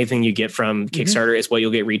say like anything you get from Kickstarter is what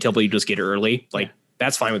you'll get retail, but you just get it early. Like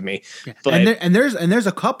that's fine with me. Yeah. But there's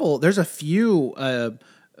a few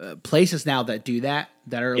places now that do that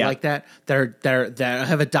are like that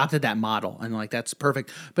have adopted that model, and like that's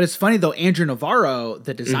perfect. But it's funny though, Andrew Navarro,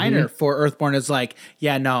 the designer for Earthborn, is like,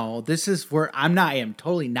 yeah, no, this is where I am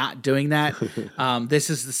totally not doing that. This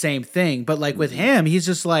is the same thing, but like with him, he's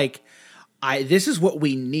just like, this is what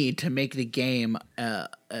we need to make the game a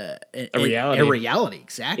reality. A reality,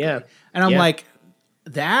 exactly. Yeah. And I'm like,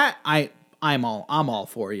 that I'm all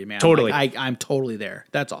for you, man. Totally. I'm totally there.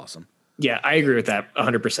 That's awesome. Yeah, I agree with that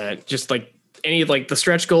 100%. Just like any like the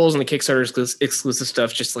stretch goals and the Kickstarter exclusive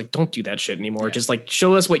stuff, just like don't do that shit anymore. Yeah. Just like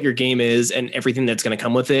show us what your game is and everything that's going to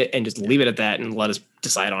come with it, and just leave it at that and let us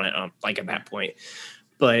decide on it like at that point.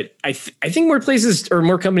 But I think more places or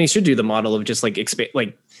more companies should do the model of just like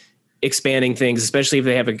expanding things, especially if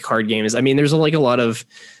they have a card games. I mean, there's like a lot of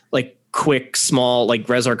like quick, small, like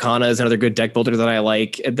Res Arcana is another good deck builder that I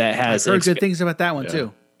like that has I've heard good things about that one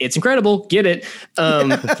too. It's incredible. Get it.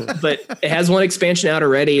 But it has one expansion out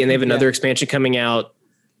already, and they have another expansion coming out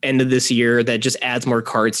end of this year that just adds more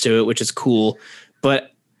cards to it, which is cool.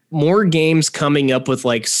 But more games coming up with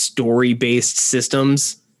like story-based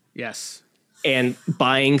systems. Yes. And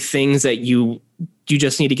buying things that you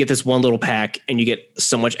just need to get this one little pack and you get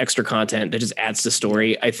so much extra content that just adds to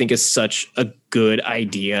story, I think is such a good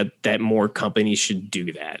idea that more companies should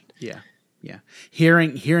do that. Yeah. Yeah.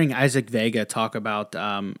 Hearing Isaac Vega talk about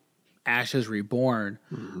Ashes Reborn,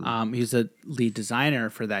 he's a lead designer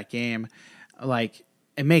for that game. Like,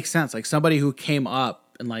 it makes sense. Like, somebody who came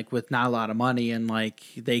up and like with not a lot of money, and like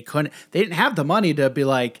they didn't have the money to be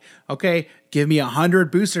like, okay, give me 100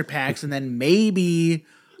 booster packs and then maybe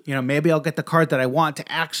I'll get the card that I want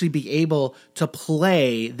to actually be able to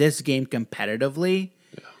play this game competitively.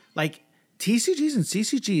 Yeah. Like, TCGs and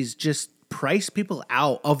CCGs just price people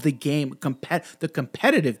out of the game, the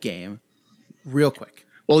competitive game, real quick.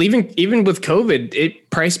 Well, even with COVID, it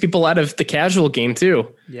priced people out of the casual game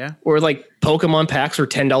too. Yeah. Or like Pokemon packs were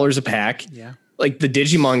 $10 a pack. Yeah. Like the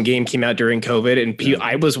Digimon game came out during COVID, and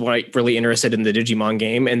I was really interested in the Digimon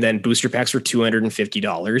game, and then booster packs were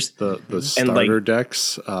 $250. The starter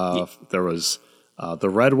decks, there was the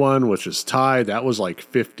red one, which is tied. That was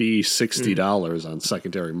like $50, $60 on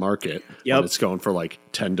secondary market. Yep. And it's going for like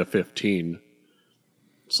 10 to 15.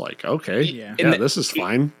 It's like, okay, this is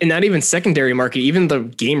fine. And not even secondary market. Even the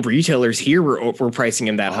game retailers here were pricing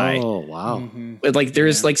them that high. Oh, wow. Mm-hmm. Like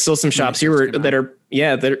there's like still some shops here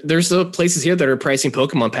there's still places here that are pricing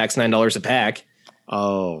Pokemon packs $9 a pack.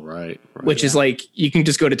 Oh, right. Which is like, you can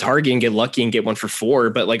just go to Target and get lucky and get one for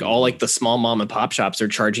 $4, but like all like the small mom and pop shops are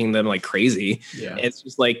charging them like crazy. Yeah. It's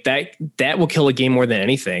just like that will kill a game more than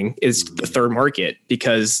anything is the third market,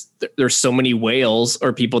 because there's so many whales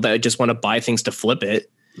or people that just want to buy things to flip it.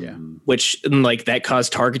 Yeah. Which like that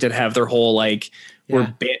caused Target to have their whole like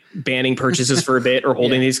we're banning purchases for a bit or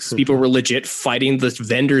holding these, because people were legit fighting the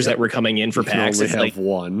vendors that were coming in for packs. Only have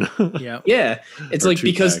one. Yeah. It's like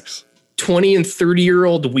because packs. 20 and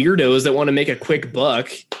 30-year-old weirdos that want to make a quick buck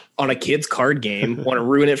on a kid's card game want to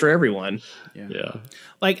ruin it for everyone. Yeah.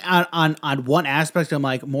 Like on one aspect, I'm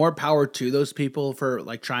like, more power to those people for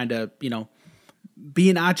like trying to, be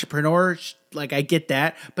an entrepreneur. Like, I get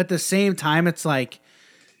that. But at the same time, it's like,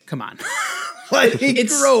 come on. Like,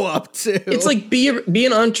 grow up too. It's like be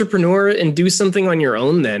an entrepreneur and do something on your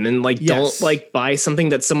own then, and like don't like buy something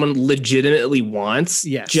that someone legitimately wants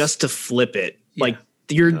just to flip it. Like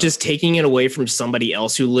you're just taking it away from somebody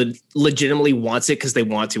else who legitimately wants it because they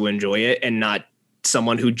want to enjoy it, and not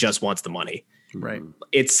someone who just wants the money. Right.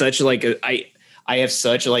 It's such like I have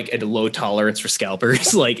such like a low tolerance for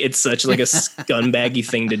scalpers. Like it's such like a scumbaggy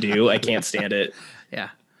thing to do. I can't stand it.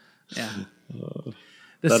 Yeah. Yeah.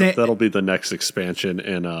 That'll be the next expansion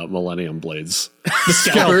in Millennium Blades. The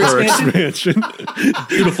Scalper expansion?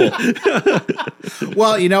 Beautiful.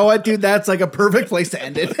 Well, you know what, dude? That's like a perfect place to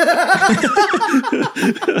end it.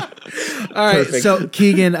 All right. Perfect. So,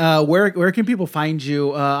 Keegan, where can people find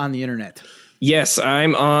you on the internet? Yes,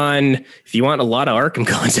 I'm on, if you want a lot of Arkham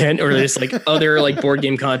content or just like other like board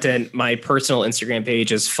game content, my personal Instagram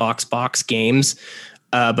page is Foxbox Games.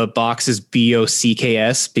 But box is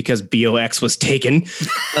BOCKS because BOX was taken.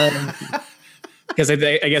 Because I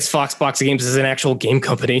guess Foxbox Games is an actual game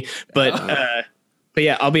company. But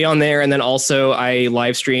yeah, I'll be on there. And then also I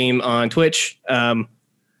live stream on Twitch,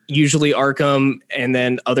 usually Arkham, and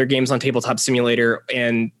then other games on Tabletop Simulator,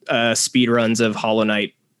 and speed runs of Hollow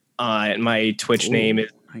Knight. My Twitch name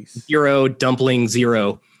is Zero Dumpling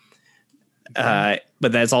Zero. But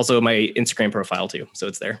that's also my Instagram profile too. So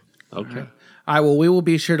it's there. Okay. All right, well, we will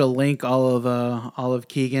be sure to link all of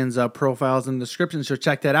Keegan's profiles in the description, so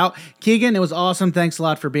check that out. Keegan, it was awesome. Thanks a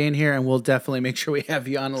lot for being here, and we'll definitely make sure we have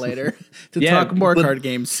you on later to talk more card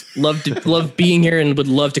games. Love being here, and would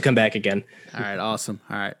love to come back again. All right, awesome.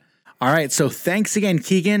 All All right. So thanks again,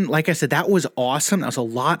 Keegan. Like I said, that was awesome. That was a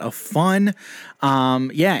lot of fun.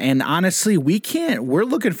 Yeah. And honestly, we're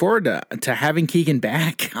looking forward to having Keegan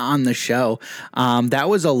back on the show. That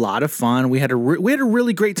was a lot of fun. We had a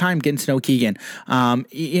really great time getting to know Keegan.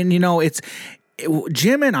 And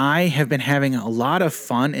Jim and I have been having a lot of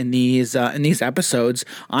fun in these episodes.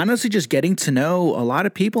 Honestly, just getting to know a lot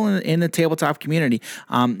of people in the tabletop community.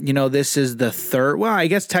 This is the third. Well, I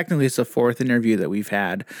guess technically it's the fourth interview that we've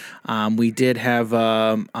had. We did have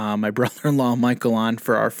my brother-in-law Michael on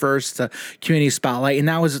for our first community spotlight, and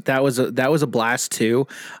that was a blast too.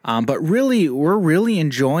 But really, we're really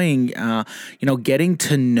enjoying getting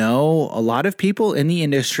to know a lot of people in the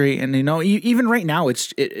industry, and even right now,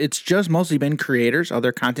 it's just mostly been creators,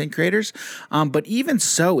 other content creators. But even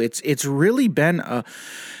so, it's really been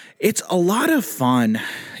it's a lot of fun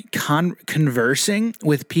conversing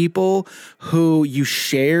with people who you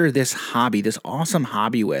share this awesome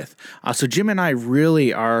hobby with. So Jim and I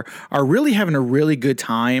really are really having a really good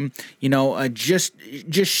time, just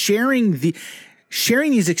sharing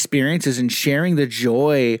these experiences and sharing the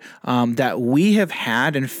joy that we have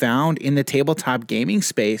had and found in the tabletop gaming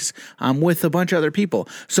space with a bunch of other people.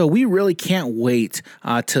 So we really can't wait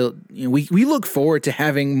we look forward to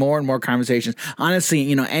having more and more conversations.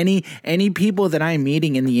 Honestly, any people that I'm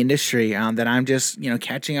meeting in the industry that I'm just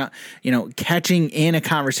catching in a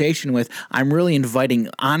conversation with, I'm really inviting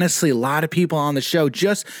honestly a lot of people on the show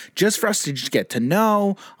just for us to just get to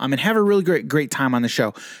know and have a really great time on the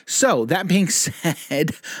show. So that being said,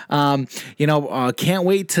 can't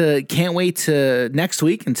wait to next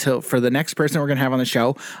week for the next person we're gonna have on the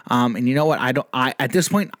show. And you know what? At this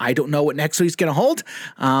point I don't know what next week's gonna hold.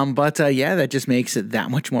 But that just makes it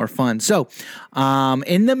that much more fun. So,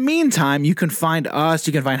 in the meantime, you can find us.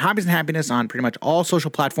 You can find Hobbies and Happiness on pretty much all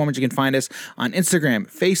social platforms. You can find us on Instagram,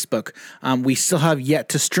 Facebook. We still have yet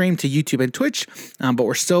to stream to YouTube and Twitch, but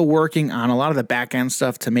we're still working on a lot of the back end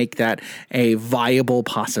stuff to make that a viable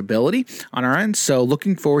possibility on our end. So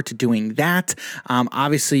looking forward to doing that.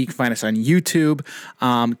 Obviously, you can find us on YouTube,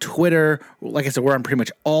 Twitter. Like I said, we're on pretty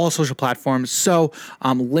much all social platforms. So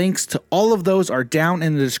links to all of those are down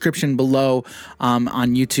in the description below on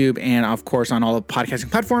YouTube and, of course, on all the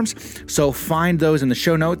podcasting platforms. So find those in the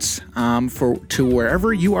show notes to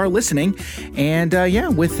wherever you are listening. And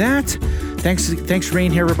with that, thanks for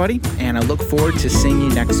being here, everybody. And I look forward to seeing you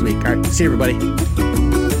next week. All right, see you, everybody.